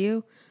for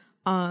you.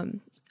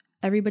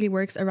 Everybody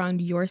works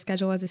around your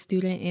schedule as a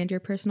student and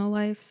your personal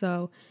life,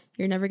 so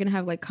you're never going to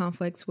have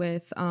conflicts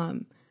with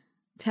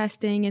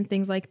testing and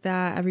things like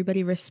that.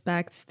 Everybody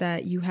respects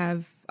that you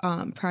have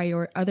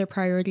other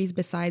priorities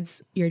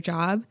besides your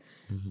job,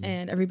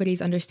 and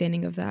everybody's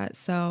understanding of that.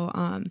 So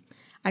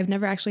I've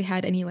never actually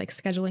had any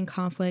scheduling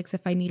conflicts.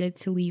 If I needed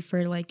to leave for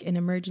an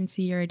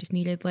emergency, or I just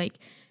needed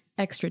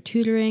extra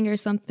tutoring or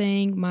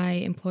something, my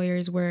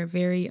employers were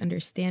very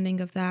understanding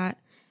of that.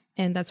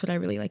 And that's what I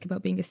really like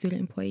about being a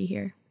student employee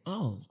here.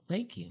 Oh,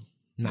 thank you.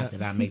 Not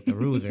that I make the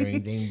rules or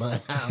anything,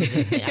 but I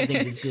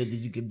think it's good that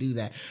you can do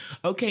that.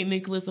 Okay,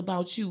 Nicholas,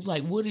 about you,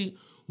 what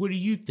do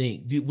you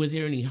think? Was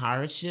there any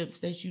hardships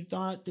that you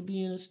thought to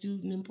being a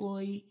student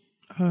employee?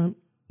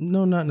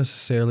 No, not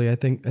necessarily. I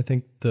think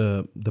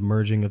the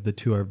merging of the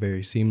two are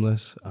very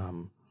seamless.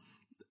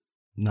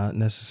 Not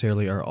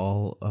necessarily are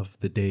all of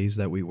the days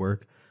that we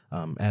work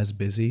as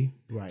busy.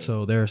 Right.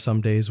 So there are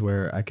some days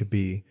where I could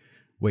be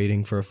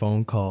waiting for a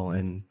phone call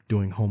and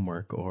doing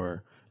homework,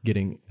 or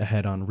getting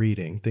ahead on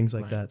reading, things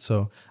like that.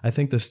 So I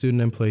think the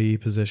student employee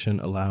position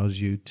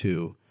allows you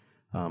to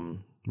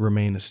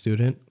remain a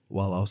student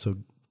while also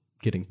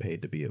getting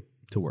paid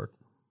to work.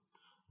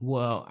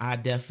 Well, I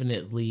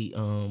definitely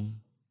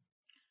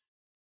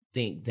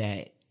think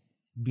that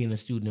being a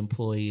student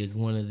employee is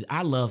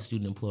I love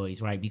student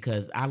employees, right?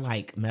 Because I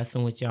like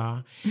messing with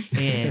y'all,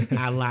 and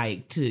I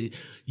like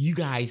you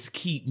guys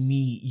keep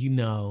me,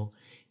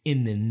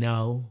 in the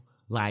know.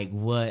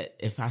 What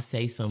if I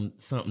say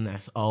something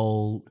that's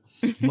old?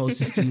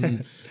 Most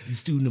student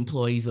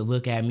employees will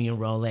look at me and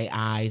roll their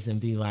eyes and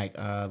be like,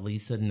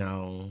 Lisa,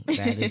 no,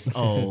 that is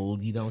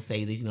old. You don't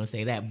say this, you don't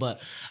say that.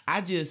 But I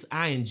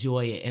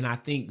enjoy it, and I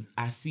think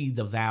I see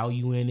the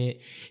value in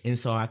it. And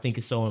so I think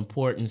it's so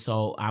important.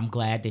 So I'm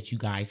glad that you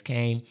guys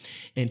came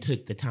and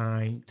took the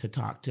time to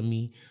talk to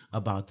me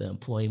about the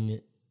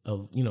employment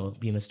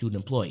being a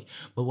student employee.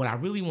 But what I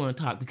really want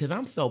to talk, because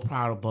I'm so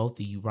proud of both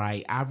of you,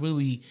 right? I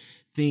really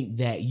think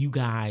that you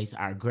guys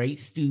are great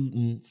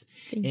students.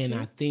 Thank and you.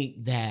 I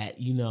think that,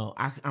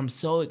 I'm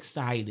so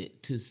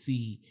excited to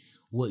see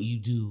what you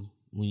do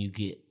when you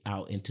get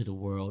out into the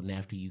world and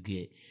after you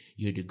get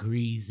your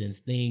degrees and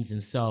things.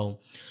 And so,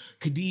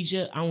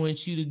 Khadijah, I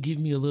want you to give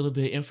me a little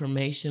bit of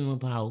information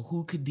about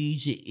who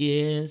Khadijah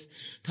is,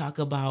 talk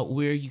about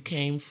where you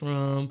came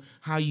from,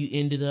 how you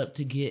ended up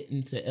to get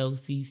into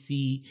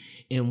LCC,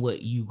 and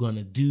what you're going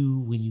to do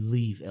when you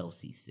leave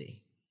LCC.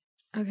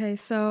 Okay,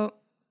 so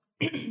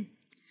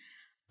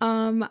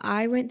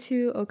I went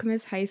to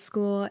Okemos High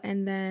School,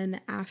 and then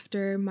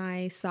after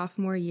my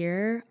sophomore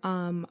year,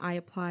 I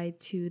applied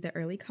to the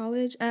early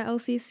college at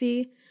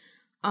LCC.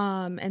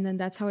 And then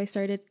that's how I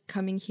started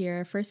coming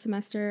here. First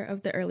semester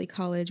of the early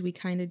college, we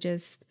kind of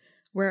just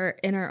were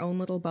in our own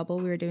little bubble.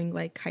 We were doing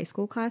like high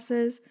school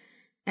classes.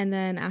 And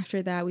then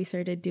after that, we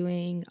started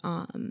doing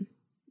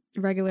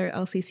regular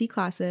LCC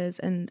classes.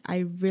 And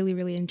I really,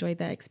 really enjoyed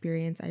that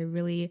experience. I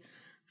really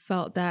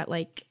felt that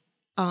like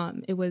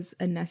it was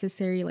a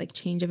necessary like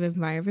change of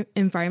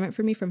environment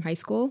for me from high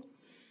school.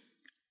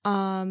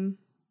 And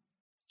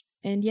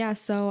yeah,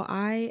 so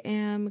I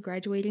am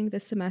graduating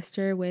this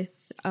semester with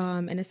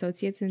an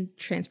associate's in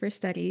transfer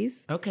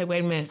studies. Okay,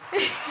 wait a minute.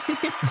 You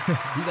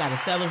got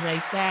to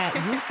celebrate that.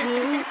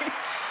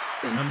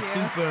 I'm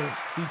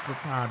super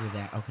proud of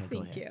that. Okay,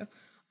 go ahead. Thank you.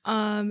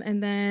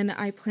 And then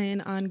I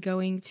plan on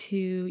going to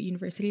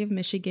University of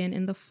Michigan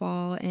in the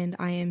fall, and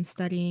I am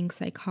studying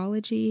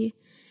psychology,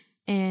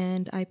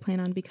 and I plan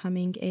on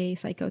becoming a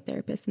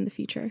psychotherapist in the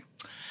future.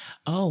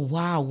 Oh,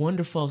 wow.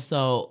 Wonderful.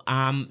 So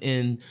I'm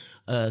in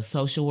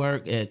social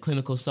work,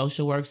 clinical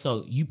social work.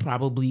 So you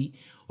probably,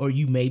 or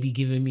you may be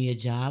giving me a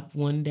job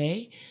one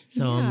day.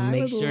 So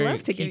make sure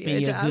love to keep give you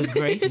in a your job. good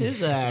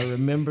graces.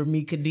 Remember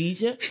me,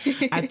 Khadijah.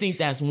 I think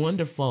that's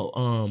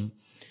wonderful.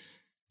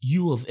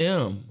 U of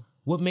M.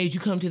 What made you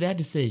come to that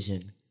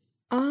decision?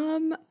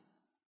 I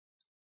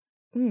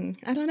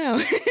don't know.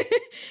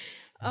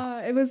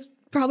 It was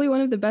probably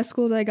one of the best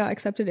schools I got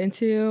accepted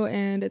into,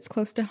 and it's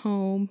close to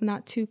home,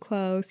 not too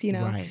close,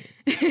 Right.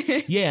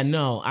 Yeah,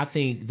 no, I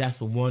think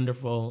that's a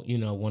wonderful,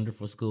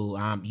 wonderful school.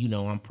 I'm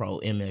pro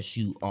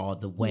MSU all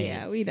the way.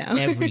 Yeah, we know.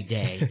 Every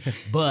day.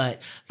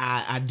 But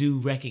I do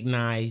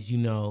recognize,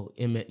 U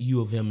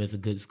of M is a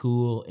good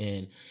school,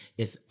 and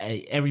it's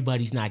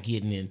everybody's not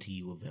getting into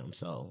U of M.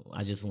 So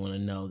I just want to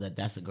know that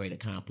that's a great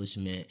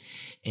accomplishment,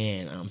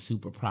 and I'm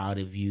super proud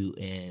of you.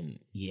 And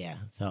yeah,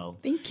 so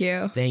Thank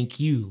you. Thank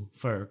you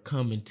for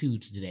coming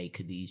today,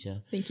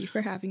 Khadijah. Thank you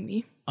for having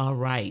me. All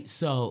right.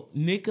 So,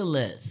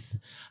 Nicholas,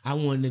 I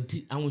want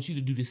you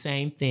to do the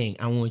same thing.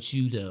 I want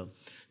you to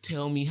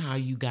tell me how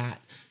you got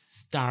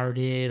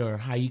started or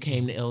how you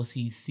came to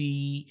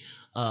LCC.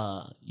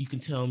 You can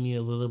tell me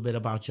a little bit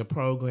about your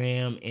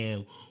program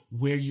and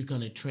where you're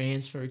going to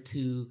transfer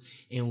to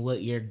and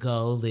what your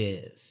goal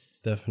is.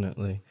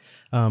 Definitely.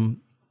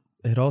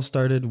 It all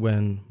started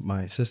when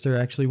my sister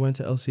actually went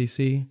to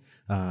LCC.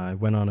 I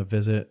went on a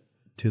visit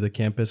to the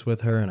campus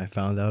with her, and I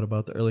found out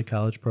about the early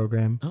college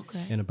program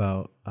in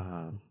about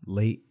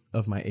late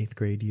of my 8th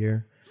grade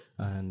year.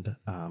 And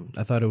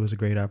I thought it was a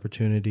great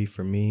opportunity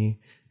for me,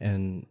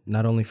 and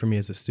not only for me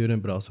as a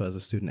student, but also as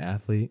a student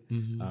athlete.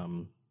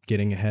 Mm-hmm.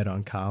 Getting ahead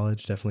on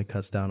college definitely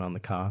cuts down on the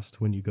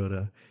cost when you go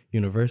to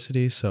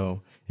university.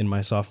 So in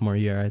my sophomore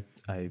year,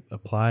 I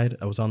applied.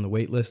 I was on the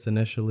wait list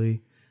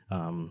initially.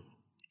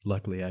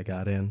 Luckily, I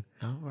got in.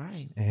 All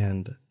right.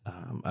 And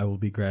I will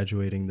be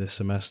graduating this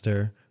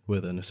semester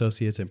with an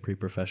associate's in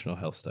pre-professional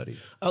health studies.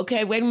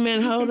 Okay, wait a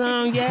minute. Hold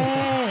on.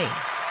 Yay.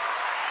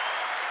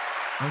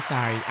 I'm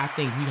sorry. I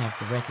think we have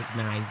to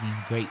recognize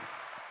these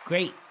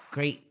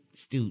great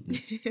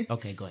students.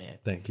 Okay, go ahead.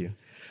 Thank you.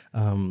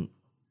 I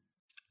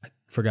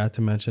forgot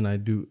to mention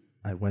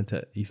I went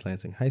to East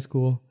Lansing High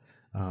School.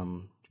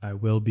 I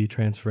will be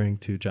transferring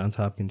to Johns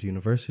Hopkins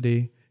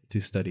University to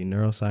study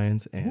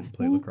neuroscience and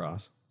play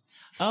lacrosse.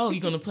 Oh,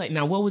 you're going to play.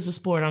 Now, what was the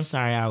sport? I'm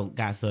sorry, I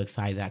got so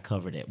excited I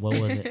covered it. What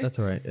was it? That's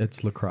all right.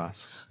 It's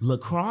lacrosse.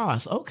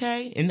 Lacrosse,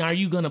 okay. And are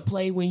you going to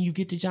play when you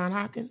get to Johns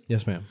Hopkins?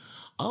 Yes, ma'am.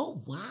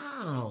 Oh,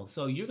 wow.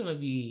 So you're going to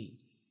be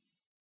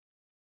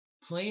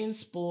playing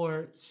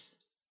sports,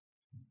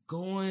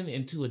 going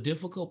into a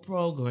difficult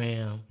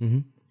program,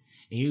 and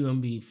you're going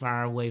to be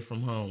far away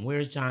from home.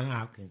 Where's Johns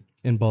Hopkins?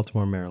 In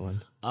Baltimore,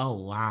 Maryland. Oh,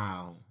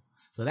 wow.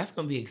 So that's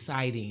going to be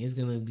exciting. It's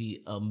going to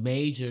be a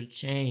major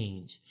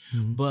change.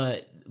 Mm-hmm.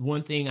 But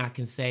one thing I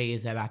can say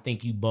is that I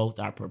think you both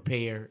are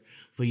prepared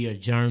for your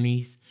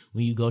journeys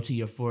when you go to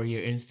your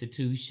 4-year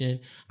institution.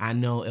 I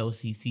know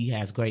LCC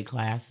has great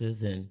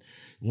classes, and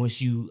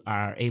once you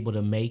are able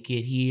to make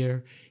it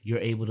here, you're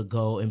able to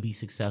go and be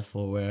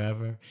successful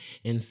wherever.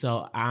 And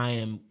so I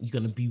am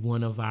going to be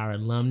one of our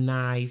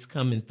alumni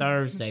coming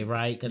Thursday,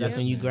 right? Because that's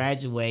when you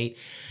graduate.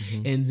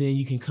 Mm-hmm. And then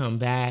you can come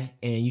back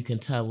and you can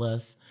tell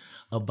us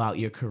about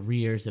your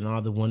careers and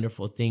all the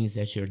wonderful things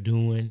that you're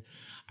doing.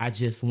 I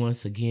just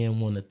once again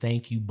want to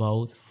thank you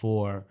both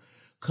for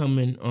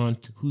coming on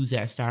to Who's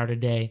That Star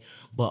today,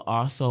 but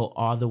also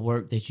all the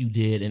work that you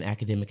did in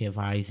academic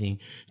advising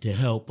to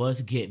help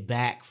us get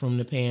back from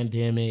the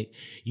pandemic,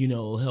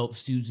 help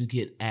students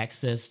get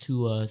access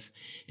to us.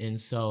 And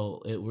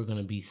so we're going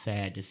to be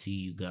sad to see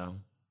you go.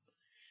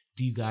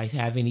 Do you guys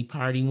have any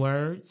parting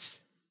words?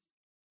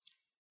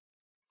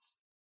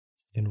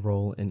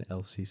 Enroll in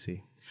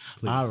LCC.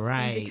 Please. All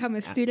right. And become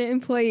a student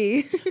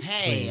employee.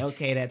 Hey, Please.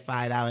 okay, that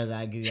 $5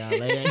 I give y'all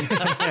later.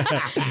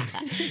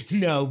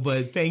 No,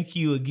 but thank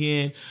you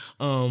again.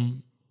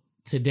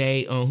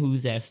 Today on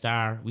Who's That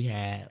Star, we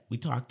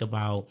talked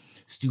about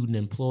student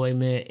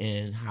employment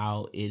and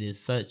how it is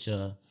such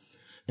a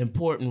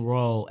important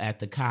role at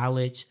the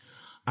college.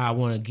 I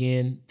want to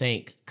again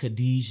thank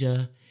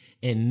Khadijah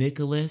and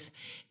Nicholas,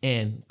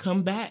 and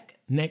come back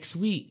next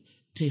week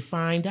to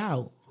find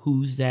out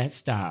who's that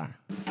star.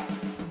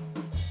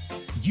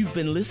 You've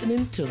been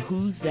listening to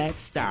Who's That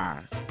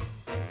Star?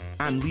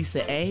 I'm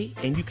Lisa A.,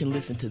 and you can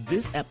listen to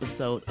this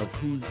episode of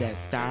Who's That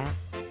Star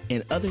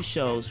and other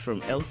shows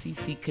from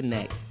LCC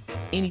Connect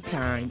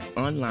anytime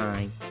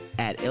online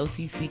at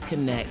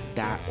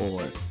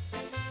lccconnect.org.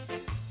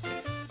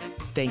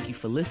 Thank you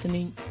for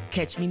listening.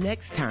 Catch me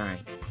next time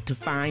to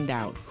find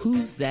out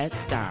who's that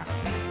star.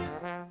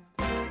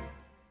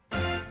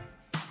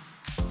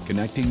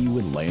 Connecting you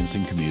with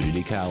Lansing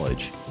Community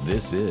College.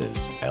 This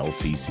is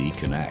LCC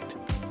Connect.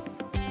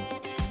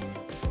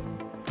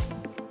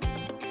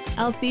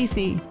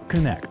 LCC.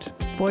 Connect.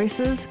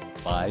 Voices.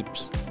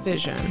 Vibes.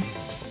 Vision.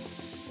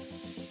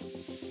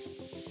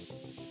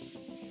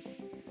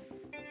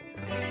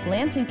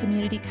 Lansing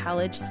Community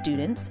College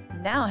students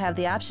now have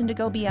the option to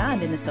go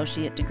beyond an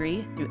associate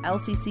degree through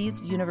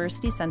LCC's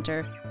University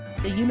Center.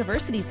 The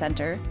University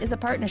Center is a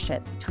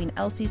partnership between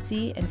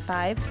LCC and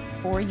 5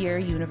 four-year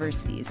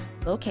universities.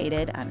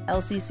 Located on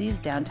LCC's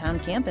downtown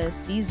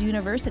campus, these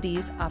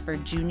universities offer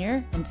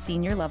junior and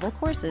senior level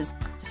courses.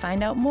 To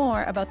find out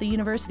more about the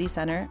University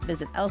Center,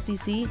 visit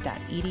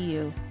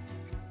lcc.edu.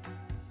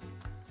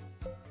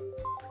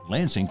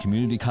 Lansing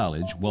Community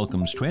College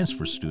welcomes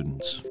transfer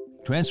students.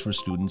 Transfer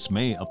students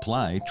may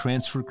apply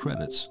transfer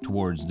credits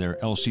towards their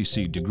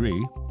LCC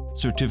degree,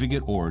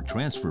 certificate, or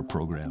transfer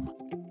program.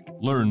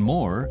 Learn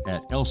more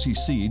at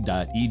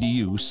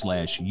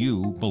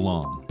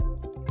lcc.edu/youbelong.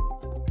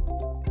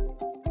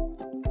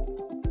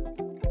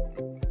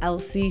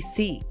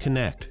 LCC.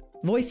 Connect.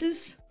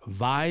 Voices.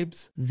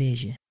 Vibes.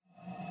 Vision.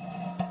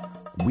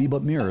 We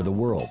but mirror the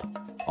world.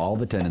 All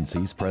the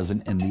tendencies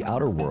present in the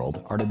outer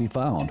world are to be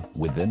found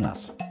within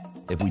us.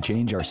 If we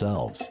change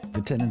ourselves,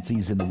 the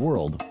tendencies in the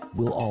world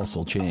will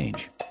also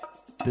change.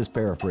 This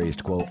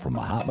paraphrased quote from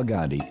Mahatma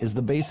Gandhi is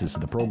the basis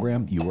of the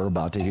program you are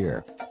about to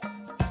hear.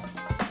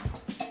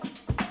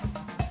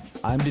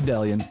 I'm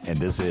Dedelian, and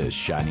this is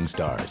Shining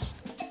Stars,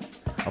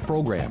 a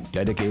program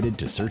dedicated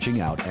to searching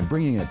out and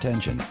bringing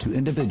attention to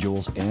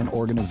individuals and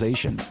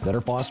organizations that are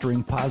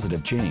fostering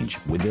positive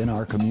change within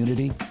our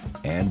community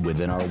and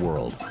within our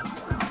world.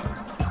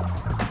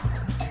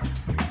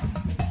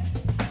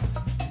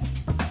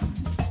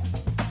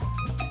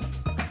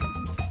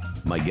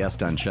 My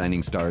guest on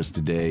Shining Stars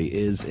today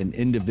is an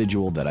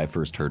individual that I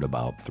first heard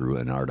about through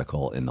an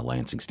article in the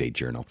Lansing State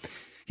Journal.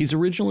 He's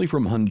originally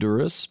from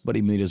Honduras, but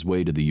he made his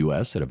way to the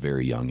U.S. at a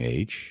very young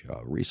age.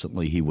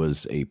 Recently, he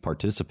was a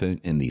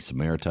participant in the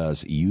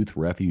Samaritas Youth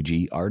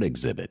Refugee Art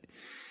Exhibit.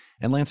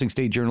 And Lansing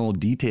State Journal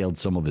detailed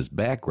some of his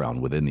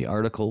background within the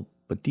article,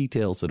 but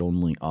details that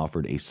only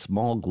offered a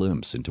small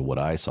glimpse into what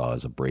I saw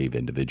as a brave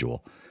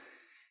individual.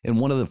 In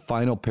one of the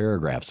final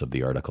paragraphs of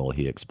the article,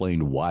 he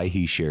explained why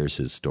he shares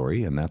his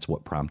story, and that's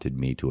what prompted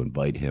me to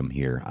invite him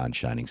here on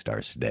Shining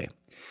Stars today.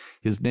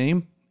 His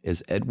name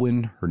is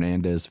Edwin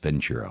Hernandez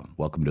Ventura.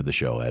 Welcome to the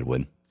show,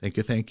 Edwin.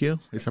 Thank you.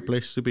 It's a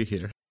pleasure to be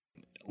here.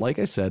 Like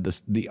I said,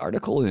 the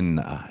article in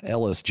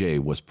LSJ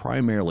was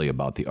primarily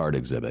about the art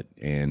exhibit,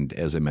 and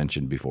as I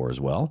mentioned before as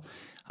well,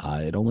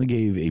 it only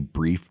gave a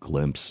brief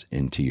glimpse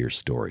into your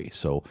story.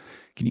 So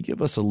can you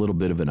give us a little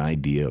bit of an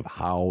idea of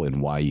how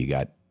and why you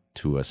got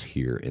to us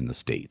here in the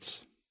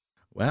States?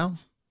 Well,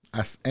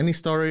 as any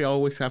story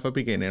always have a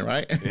beginning,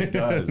 right? It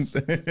does.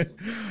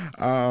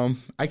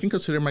 I can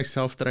consider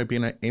myself that I've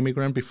been an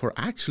immigrant before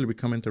actually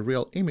becoming the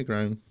real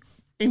immigrant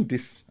in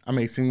this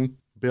amazing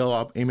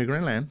built-up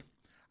immigrant land.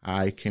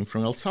 I came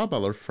from El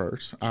Salvador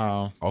first.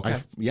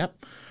 Okay.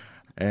 Yep.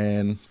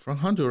 And from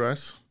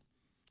Honduras,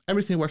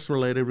 everything was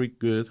relatively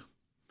good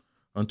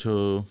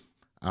until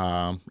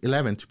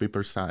 11 to be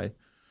precise.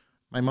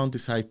 My mom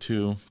decided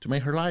to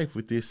make her life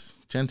with this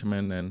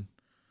gentleman,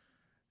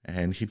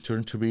 and he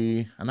turned to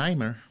be a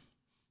nightmare.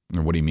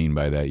 What do you mean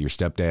by that? Your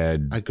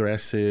stepdad?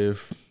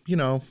 Aggressive,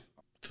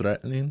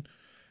 threatening.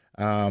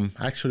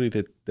 Actually,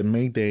 the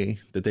May Day,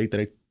 the day that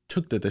I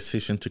took the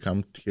decision to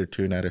come here to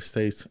the United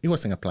States, it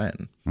wasn't a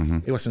plan. Mm-hmm.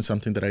 It wasn't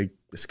something that I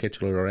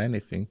scheduled or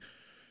anything.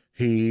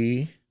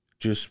 He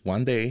just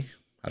one day,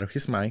 out of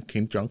his mind,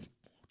 came drunk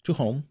to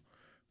home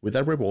with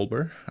a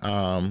revolver.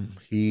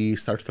 He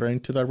started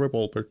throwing to that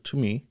revolver to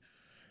me,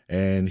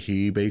 and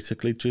he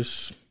basically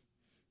just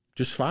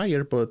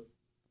fired, but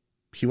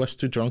he was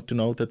too drunk to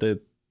know that the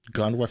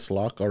gun was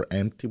locked or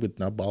empty with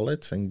no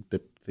bullets and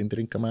the thing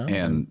didn't come out.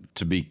 And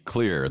to be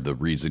clear, the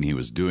reason he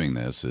was doing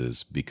this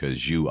is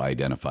because you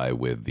identify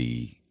with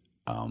the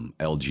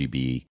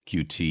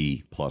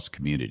LGBTQT plus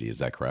community. Is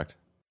that correct?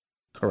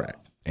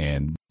 Correct.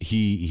 And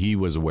he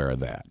was aware of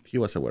that. He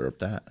was aware of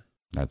that.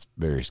 That's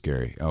very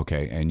scary.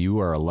 Okay. And you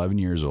are 11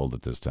 years old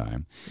at this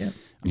time. Yeah.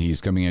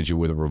 He's coming at you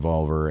with a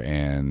revolver,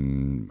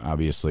 and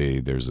obviously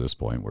there's this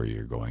point where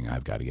you're going,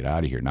 I've got to get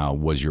out of here. Now,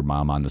 was your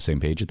mom on the same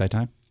page at that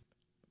time?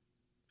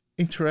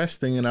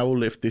 Interesting, and I will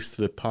leave this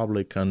to the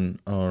public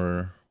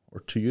or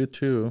to you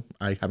too.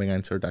 I haven't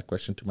answered that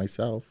question to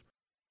myself.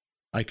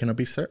 I cannot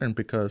be certain,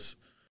 because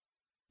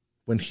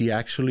when he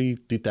actually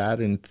did that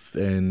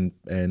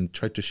and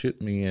tried to shoot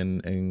me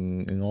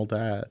and all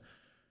that,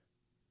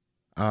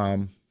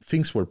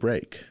 things were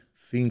break.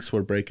 Things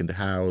were break in the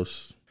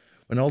house.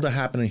 When all that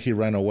happened and he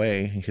ran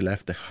away and he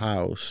left the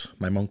house,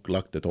 my mom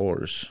locked the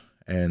doors.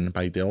 And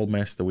by the old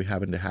mess that we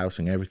have in the house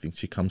and everything,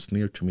 she comes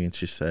near to me and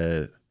she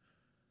said,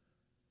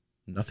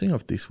 nothing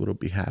of this would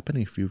be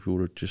happening if you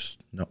would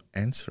just not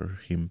answer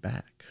him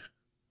back.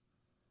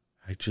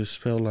 I just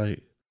felt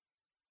like,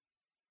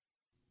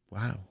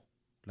 wow,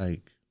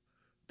 like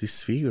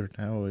this figure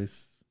now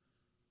is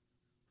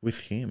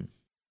with him.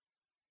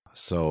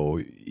 So,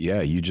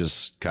 yeah, you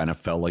just kind of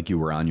felt like you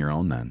were on your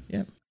own then.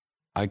 Yeah.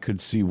 I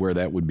could see where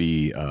that would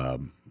be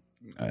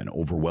an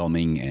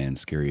overwhelming and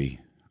scary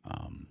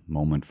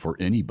moment for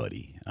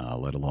anybody,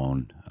 let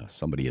alone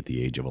somebody at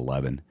the age of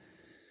 11.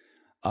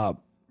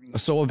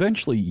 So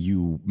eventually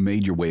you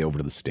made your way over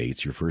to the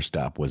States. Your first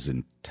stop was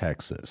in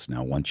Texas.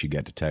 Now, once you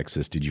got to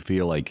Texas, did you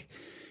feel like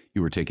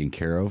you were taken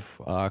care of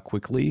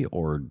quickly,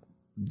 or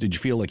did you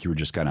feel like you were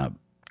just kind of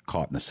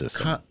caught in the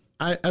system?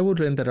 I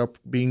would end up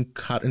being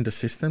caught in the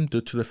system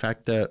due to the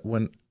fact that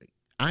when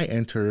I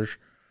entered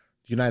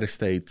the United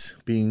States,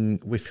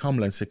 being with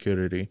Homeland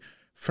Security,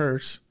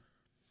 first,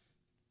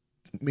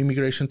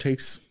 immigration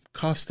takes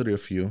custody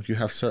of you. You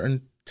have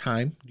certain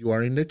time. You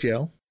are in the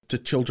jail, the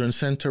children's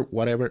center,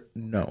 whatever.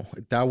 No,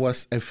 that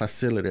was a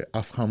facility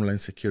of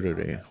Homeland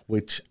Security,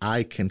 which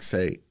I can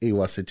say it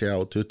was a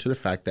jail due to the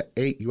fact that,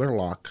 A, you are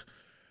locked.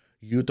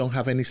 You don't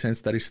have any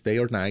sense that it's day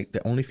or night.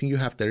 The only thing you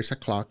have there is a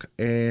clock,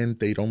 and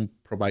they don't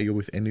provide you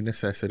with any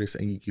necessities.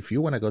 And if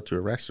you want to go to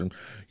a restaurant,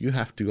 you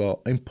have to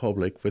go in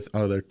public with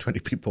other 20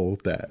 people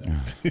that,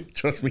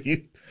 trust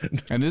me.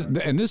 And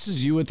this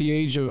is you at the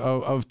age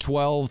of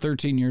 12,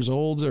 13 years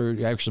old, or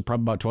actually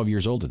probably about 12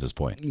 years old at this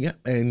point. Yeah,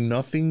 and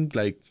nothing,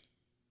 like,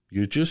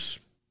 you're just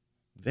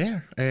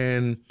there.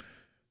 And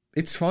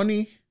it's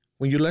funny,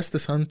 when you lost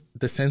the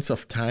sense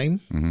of time,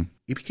 mm-hmm.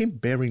 It became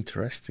very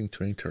interesting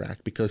to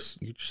interact, because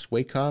you just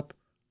wake up,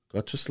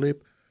 go to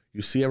sleep,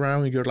 you see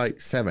around, and you're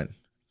like 7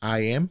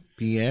 a.m.,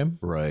 p.m.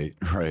 Right.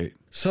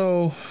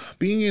 So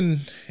being in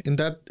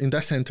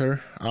that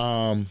center,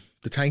 the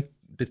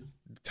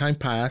time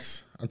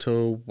passed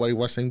until what it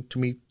was saying to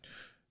me,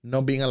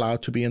 not being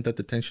allowed to be in that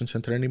detention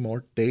center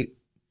anymore. They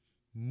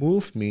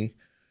moved me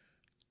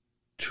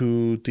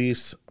to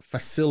this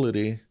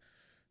facility.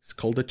 It's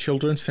called the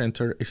Children's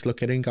Center. It's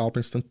located in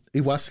Galveston.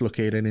 It was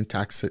located in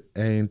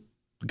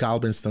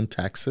Galveston,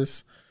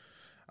 Texas.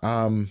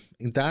 In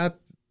that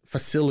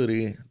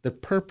facility, the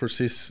purpose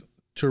is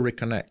to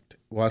reconnect,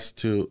 was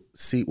to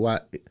see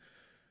what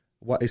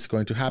is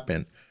going to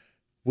happen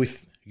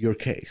with your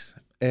case.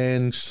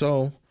 And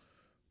so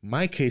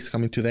my case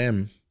coming to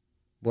them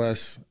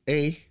was,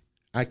 A,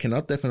 I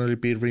cannot definitely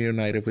be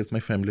reunited with my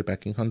family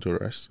back in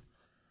Honduras.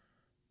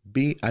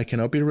 B, I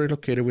cannot be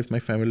relocated with my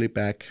family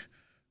back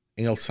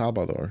in El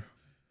Salvador.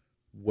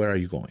 Where are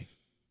you going?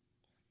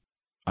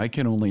 I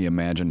can only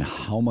imagine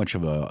how much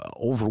of a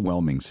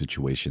overwhelming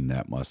situation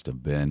that must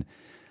have been.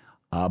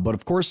 But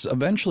of course,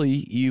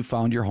 eventually you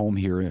found your home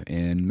here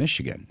in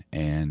Michigan,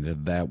 and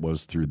that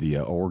was through the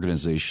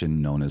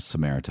organization known as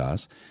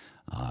Samaritas.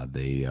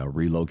 They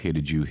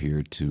relocated you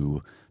here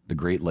to the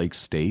Great Lakes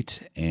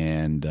State,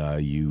 and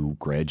you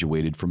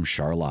graduated from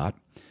Charlotte.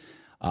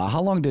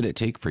 How long did it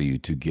take for you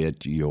to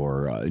get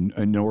your,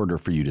 in order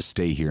for you to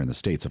stay here in the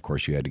States, of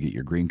course, you had to get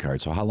your green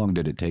card. So how long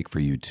did it take for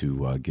you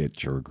to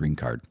get your green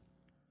card?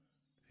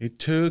 It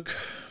took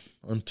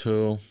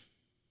until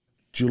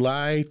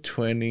July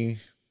 20,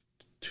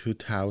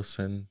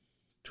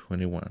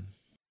 2021.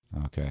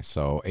 Okay,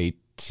 so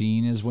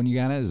 18 is when you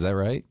got it, is that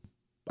right?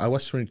 I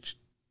was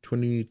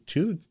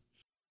 22.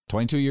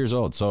 22 years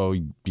old. So,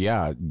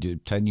 yeah,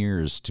 10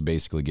 years to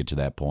basically get to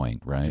that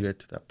point, right? To get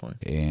to that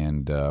point.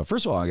 And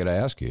first of all, I got to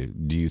ask you,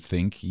 do you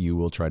think you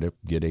will try to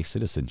get a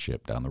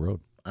citizenship down the road?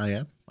 I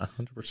am,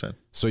 100%.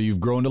 So you've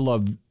grown to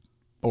love,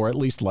 or at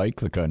least like,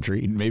 the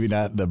country. Maybe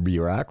not the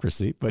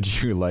bureaucracy,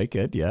 but you like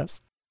it,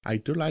 yes? I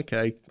do like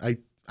it.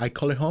 I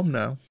call it home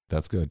now.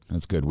 That's good.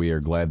 That's good. We are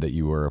glad that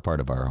you were a part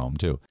of our home,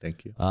 too.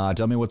 Thank you.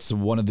 Tell me, what's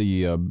one of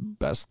the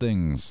best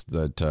things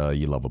that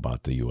you love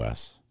about the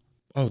U.S.?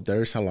 Oh,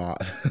 there's a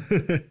lot.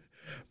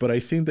 But I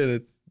think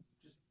that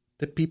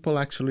the people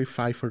actually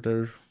fight for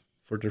their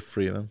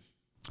freedom.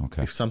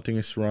 Okay. If something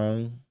is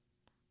wrong,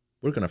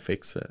 we're going to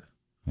fix it.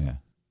 Yeah.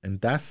 In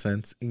that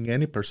sense, in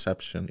any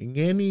perception, in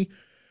any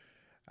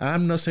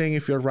I'm not saying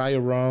if you're right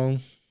or wrong.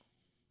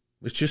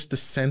 It's just the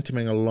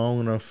sentiment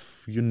alone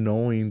of you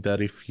knowing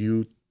that if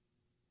you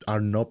are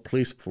not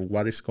pleased for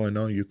what is going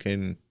on, you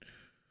can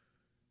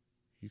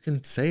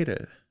say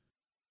that.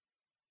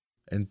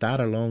 And that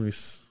alone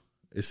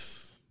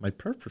is my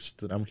purpose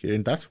that I'm here.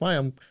 And that's why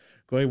I'm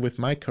going with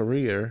my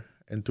career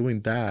and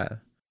doing that.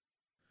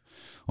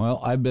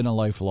 Well, I've been a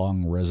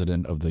lifelong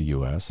resident of the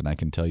U.S., and I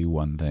can tell you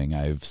one thing.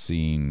 I've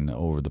seen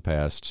over the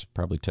past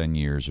probably 10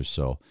 years or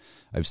so,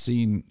 I've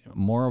seen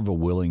more of a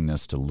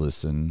willingness to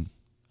listen,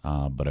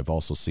 but I've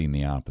also seen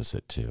the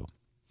opposite too.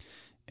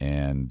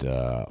 And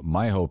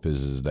my hope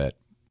is that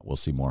we'll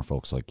see more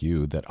folks like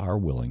you that are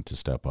willing to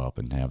step up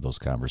and have those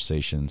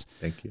conversations.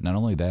 Thank you. Not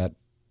only that,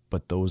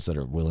 but those that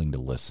are willing to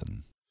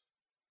listen.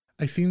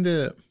 I think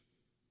that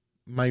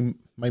my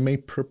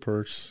main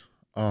purpose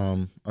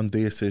on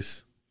this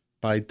is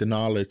by the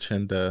knowledge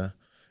and the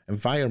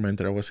environment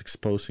that I was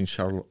exposed in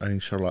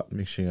Charlotte,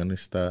 Michigan,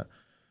 is that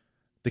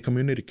the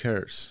community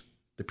cares.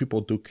 The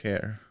people do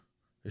care.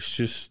 It's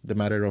just the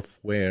matter of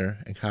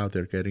where and how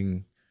they're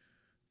getting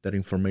that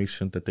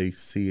information that they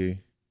see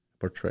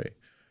portrayed.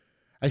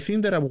 I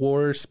think that a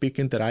word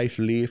speaking that I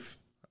live,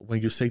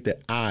 when you say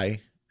that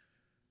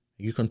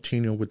you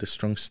continue with the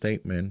strong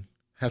statement,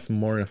 has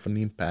more of an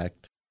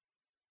impact.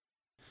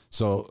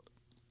 So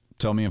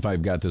tell me if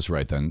I've got this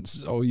right then.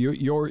 So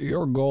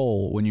your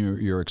goal when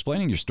you're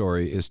explaining your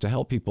story is to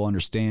help people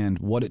understand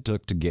what it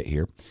took to get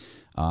here,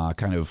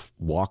 kind of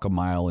walk a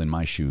mile in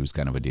my shoes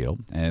kind of a deal.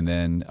 And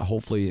then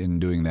hopefully in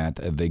doing that,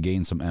 they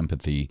gain some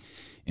empathy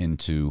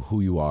into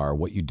who you are,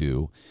 what you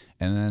do.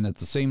 And then at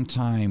the same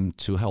time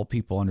to help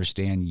people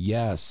understand,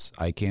 yes,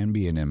 I can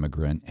be an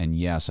immigrant, and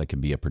yes, I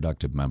can be a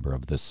productive member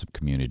of this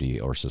community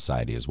or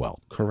society as well.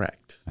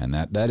 Correct. And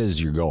that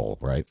is your goal,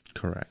 right?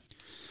 Correct.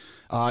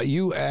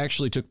 You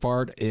actually took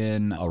part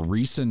in a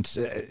recent,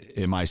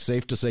 am I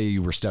safe to say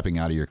you were stepping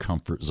out of your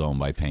comfort zone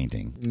by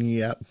painting?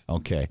 Yep.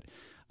 Okay.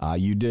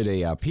 You did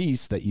a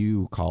piece that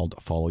you called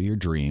Follow Your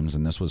Dreams,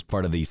 and this was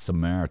part of the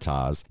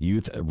Samaritas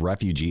Youth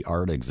Refugee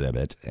Art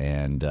Exhibit.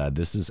 And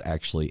this is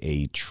actually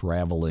a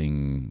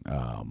traveling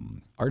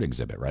art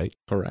exhibit, right?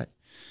 Correct.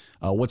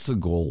 What's the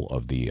goal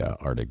of the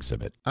art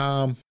exhibit?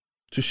 To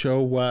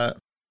show what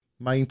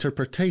my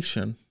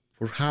interpretation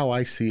for how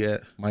I see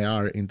it, my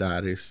art in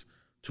that is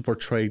to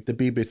portray the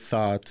vivid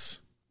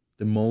thoughts,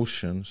 the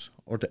emotions,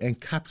 or the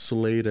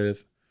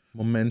encapsulated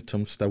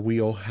momentums that we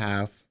all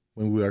have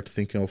when we are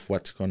thinking of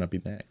what's going to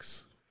be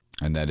next.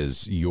 And that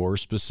is your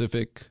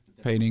specific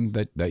painting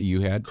that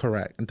you had?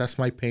 Correct. And that's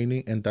my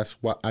painting, and that's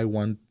what I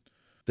want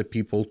the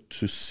people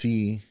to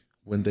see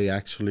when they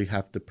actually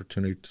have the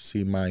opportunity to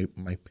see my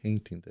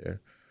painting there.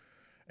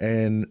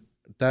 And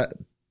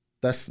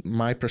that's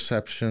my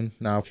perception.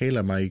 Now,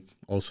 Kayla might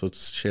also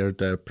share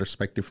the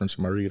perspective from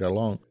Samarita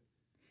along.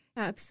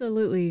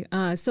 Absolutely.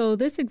 So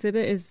this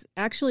exhibit is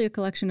actually a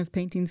collection of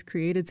paintings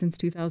created since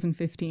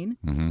 2015.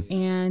 Mm-hmm.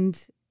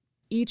 And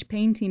each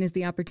painting is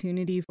the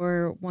opportunity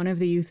for one of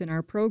the youth in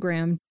our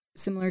program,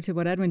 similar to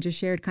what Edwin just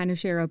shared, kind of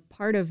share a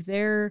part of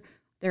their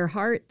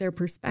heart, their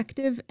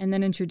perspective, and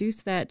then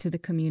introduce that to the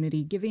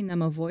community, giving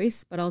them a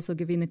voice, but also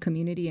giving the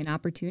community an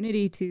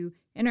opportunity to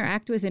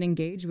interact with and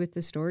engage with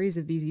the stories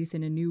of these youth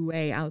in a new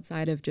way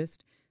outside of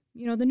just,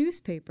 the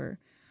newspaper.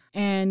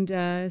 And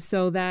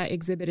so that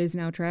exhibit is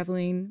now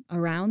traveling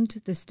around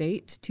the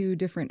state to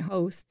different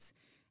hosts,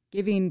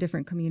 giving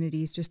different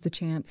communities just the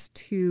chance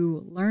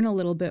to learn a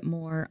little bit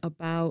more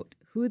about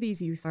who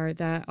these youth are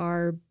that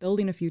are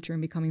building a future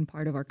and becoming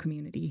part of our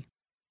community.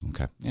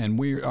 Okay. And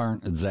we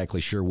aren't exactly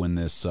sure when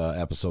this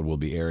episode will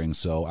be airing,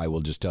 so I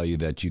will just tell you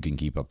that you can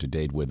keep up to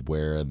date with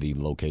where the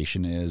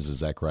location is.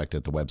 Is that correct,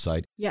 at the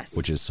website? Yes.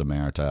 Which is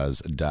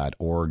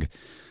samaritas.org.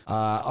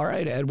 All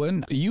right,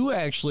 Edwin, you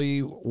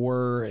actually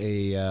were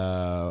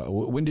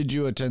when did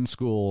you attend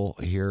school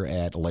here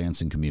at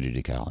Lansing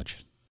Community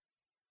College?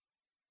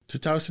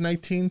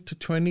 2019 to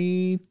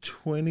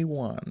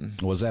 2021.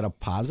 Was that a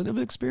positive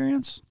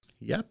experience?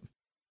 Yep.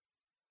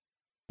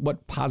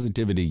 What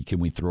positivity can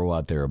we throw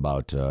out there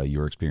about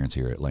your experience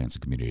here at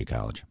Lansing Community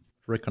College?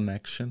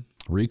 Reconnection.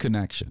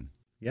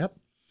 Yep.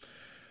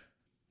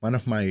 One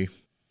of my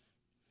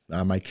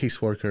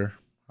caseworker,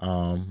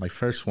 my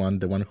first one,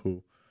 the one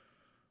who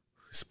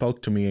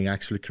spoke to me and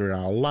actually cleared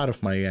out a lot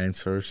of my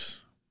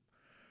answers,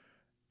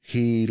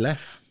 he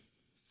left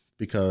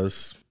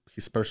because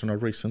his personal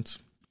reasons.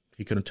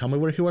 He couldn't tell me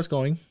where he was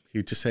going.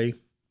 He'd just say,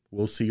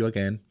 "We'll see you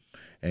again.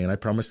 And I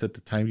promise that the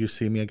time you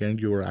see me again,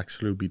 you will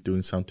actually be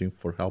doing something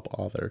for help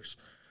others."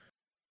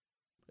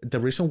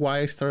 The reason why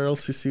I started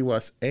LCC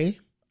was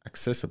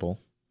accessible,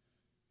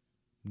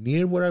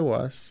 near where I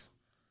was,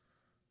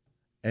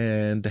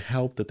 and the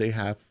help that they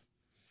have,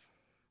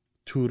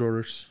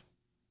 tutors,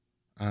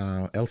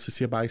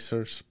 LCC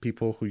advisors,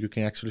 people who you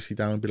can actually sit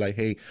down and be like,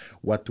 "Hey,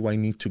 what do I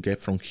need to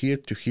get from here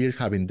to here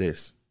having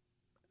this?"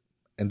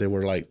 And they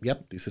were like,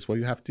 "Yep, this is what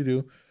you have to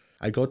do."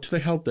 I go to the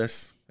help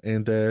desk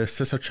in the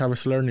Cesar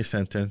Chavez Learning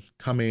Center,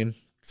 come in,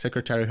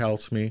 secretary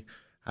helps me.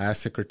 I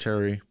ask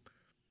secretary,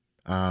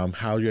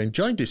 how you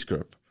enjoying this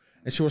group?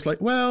 And she was like,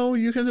 well,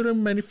 you can do it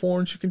in many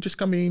forms. You can just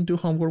come in, do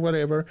homework,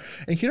 whatever.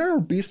 And here are our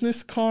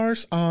business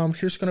cards.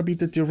 Here's going to be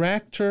the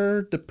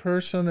director, the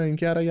person,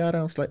 and yada, yada.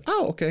 I was like,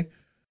 oh, okay.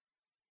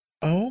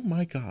 Oh,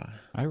 my God.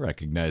 I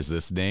recognize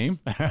this name.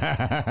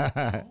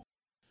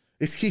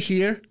 Is he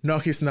here? No,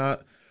 he's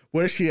not.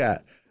 Where's he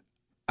at?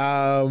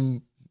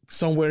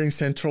 Somewhere in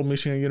Central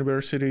Michigan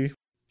University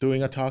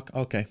doing a talk.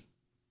 Okay.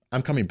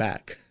 I'm coming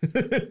back.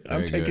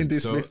 I'm taking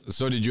this.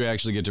 So did you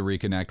actually get to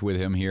reconnect with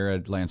him here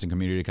at Lansing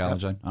Community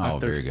College?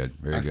 Very good.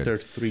 Very good. After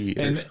 3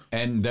 years.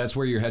 And that's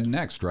where you're heading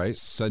next, right?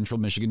 Central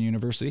Michigan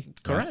University?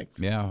 Correct.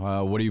 Yeah.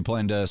 What do you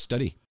plan to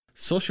study?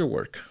 Social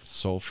work.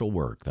 Social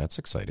work. That's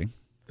exciting.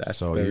 That's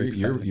so very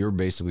exciting. You're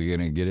basically going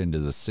to get into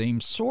the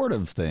same sort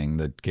of thing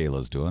that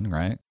Kayla's doing,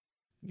 right?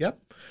 Yep.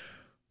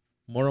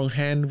 More on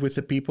hand with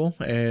the people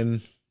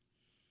and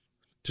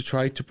to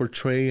try to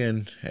portray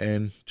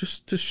and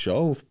just to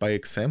show by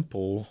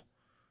example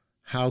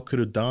how could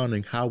have done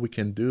and how we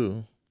can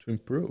do to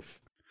improve.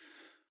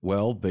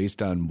 Well,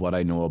 based on what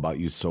I know about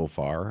you so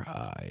far,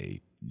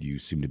 you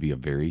seem to be a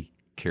very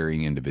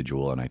caring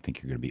individual, and I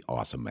think you're going to be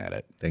awesome at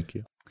it. Thank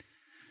you.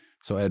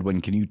 So, Edwin,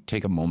 can you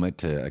take a moment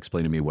to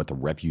explain to me what the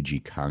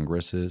Refugee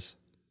Congress is?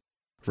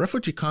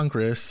 Refugee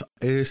Congress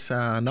is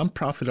a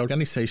nonprofit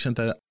organization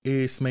that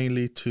is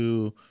mainly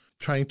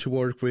trying to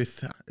work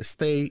with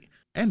state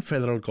and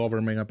federal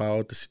government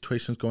about the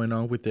situations going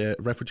on with the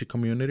refugee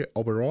community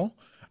overall,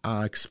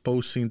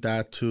 exposing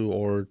that to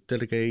our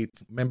delegate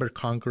member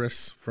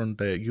Congress from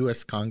the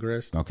U.S.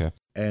 Congress. Okay.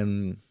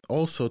 And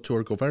also to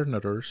our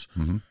governors.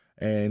 Mm-hmm.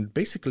 And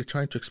basically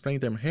trying to explain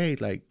to them, hey,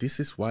 like, this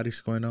is what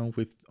is going on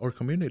with our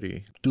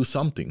community. Do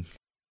something.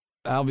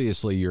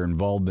 Obviously, your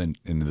involvement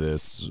in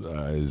this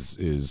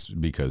is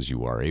because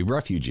you are a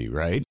refugee,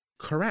 right?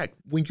 Correct.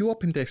 When you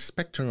open the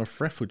spectrum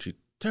of refugee,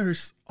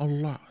 there's a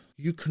lot.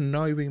 You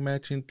cannot even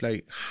imagine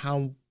like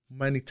how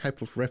many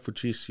types of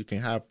refugees you can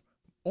have.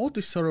 All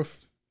these sort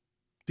of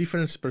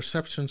different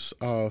perceptions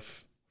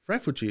of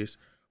refugees,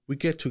 we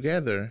get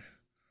together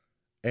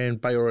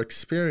and by our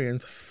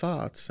experience,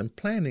 thoughts, and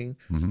planning,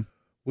 mm-hmm.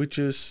 we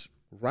just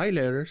write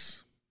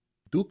letters,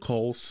 do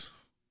calls,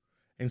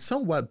 and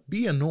somewhat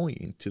be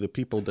annoying to the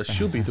people that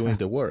should be doing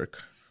the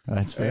work.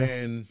 That's fair.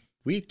 And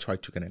we try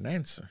to get an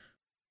answer.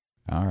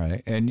 All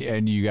right.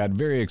 And you got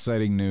very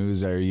exciting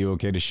news. Are you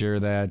okay to share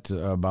that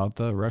about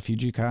the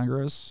Refugee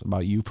Congress,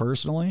 about you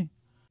personally?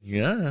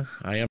 Yeah,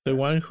 I am the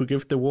one who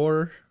gave the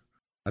war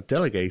a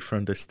delegate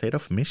from the state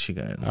of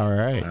Michigan. All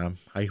right.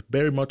 I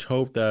very much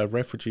hope that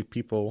refugee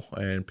people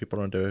and people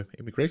on the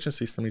immigration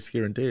system is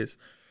hearing this.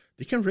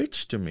 They can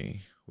reach to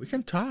me. We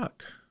can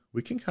talk.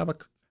 We can have a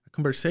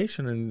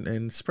conversation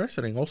and express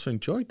it and also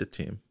enjoy the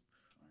team.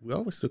 We're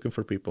always looking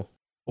for people.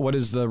 What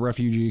is the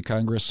Refugee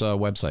Congress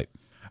website?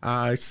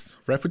 It's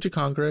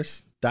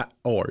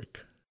refugeecongress.org.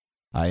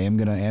 I am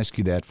going to ask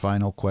you that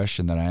final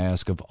question that I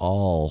ask of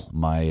all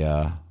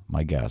my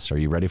my guests. Are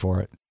you ready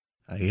for it?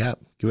 Yeah,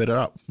 give it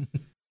up.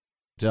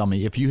 Tell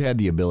me, if you had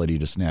the ability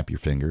to snap your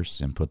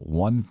fingers and put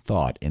one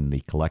thought in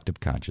the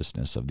collective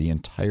consciousness of the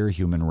entire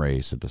human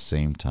race at the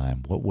same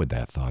time, what would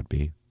that thought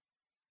be?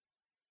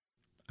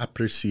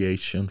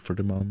 Appreciation for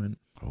the moment.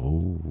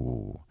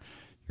 Oh,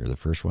 you're the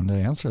first one to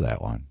answer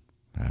that one.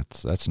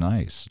 That's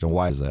nice. So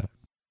why is that?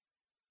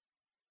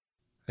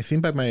 I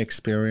think by my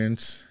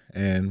experience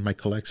and my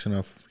collection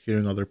of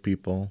hearing other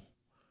people,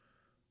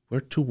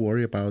 we're too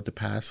worried about the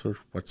past or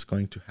what's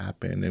going to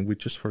happen, and we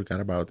just forgot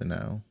about the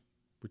now.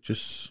 We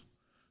just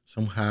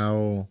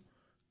somehow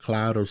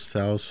cloud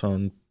ourselves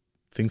on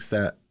things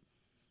that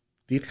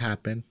did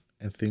happen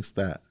and things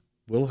that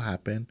will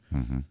happen,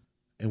 mm-hmm.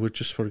 and we're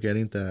just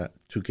forgetting that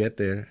to get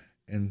there.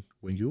 And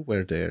when you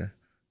were there,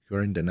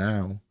 you're in the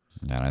now.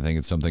 And I think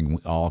it's something we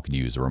all could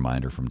use a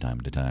reminder from time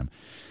to time.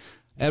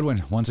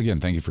 Edwin, once again,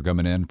 thank you for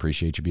coming in.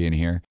 Appreciate you being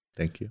here.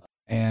 Thank you.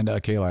 And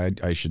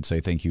Kayla, I should say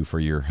thank you for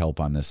your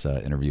help on this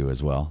interview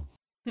as well.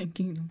 Thank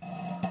you.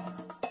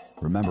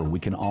 Remember, we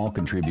can all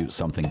contribute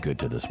something good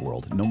to this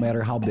world, no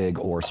matter how big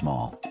or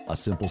small. A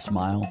simple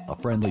smile, a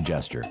friendly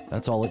gesture,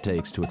 that's all it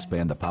takes to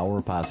expand the power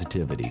of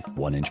positivity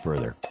 1 inch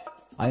further.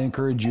 I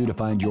encourage you to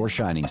find your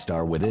shining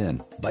star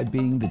within by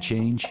being the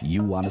change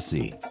you want to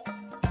see.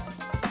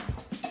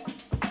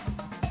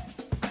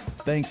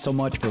 Thanks so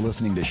much for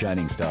listening to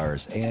Shining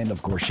Stars and,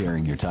 of course,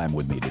 sharing your time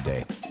with me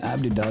today. I'm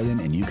Dedalian,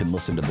 and you can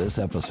listen to this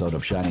episode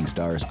of Shining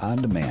Stars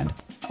on demand,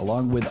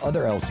 along with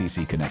other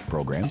LCC Connect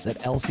programs at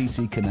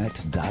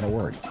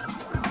lccconnect.org.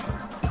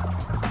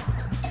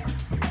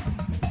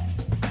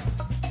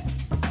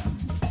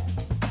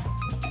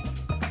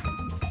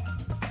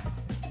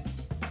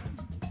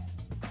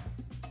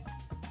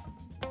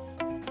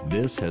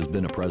 This has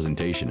been a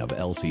presentation of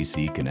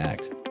LCC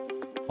Connect,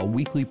 a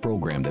weekly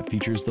program that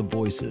features the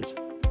voices,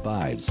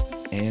 vibes,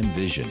 and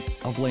vision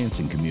of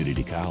Lansing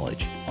Community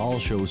College. All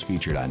shows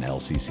featured on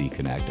LCC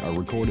Connect are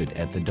recorded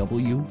at the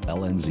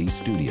WLNZ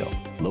studio,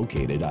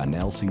 located on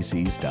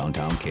LCC's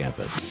downtown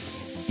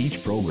campus.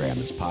 Each program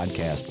is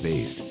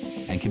podcast-based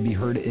and can be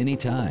heard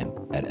anytime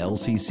at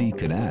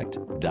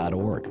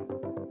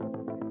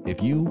lccconnect.org.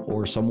 If you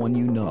or someone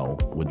you know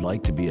would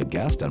like to be a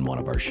guest on one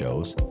of our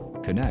shows,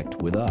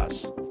 connect with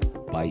us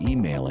by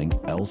emailing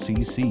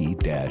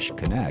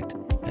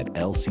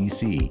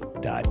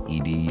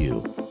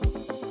lcc-connect@lcc.edu.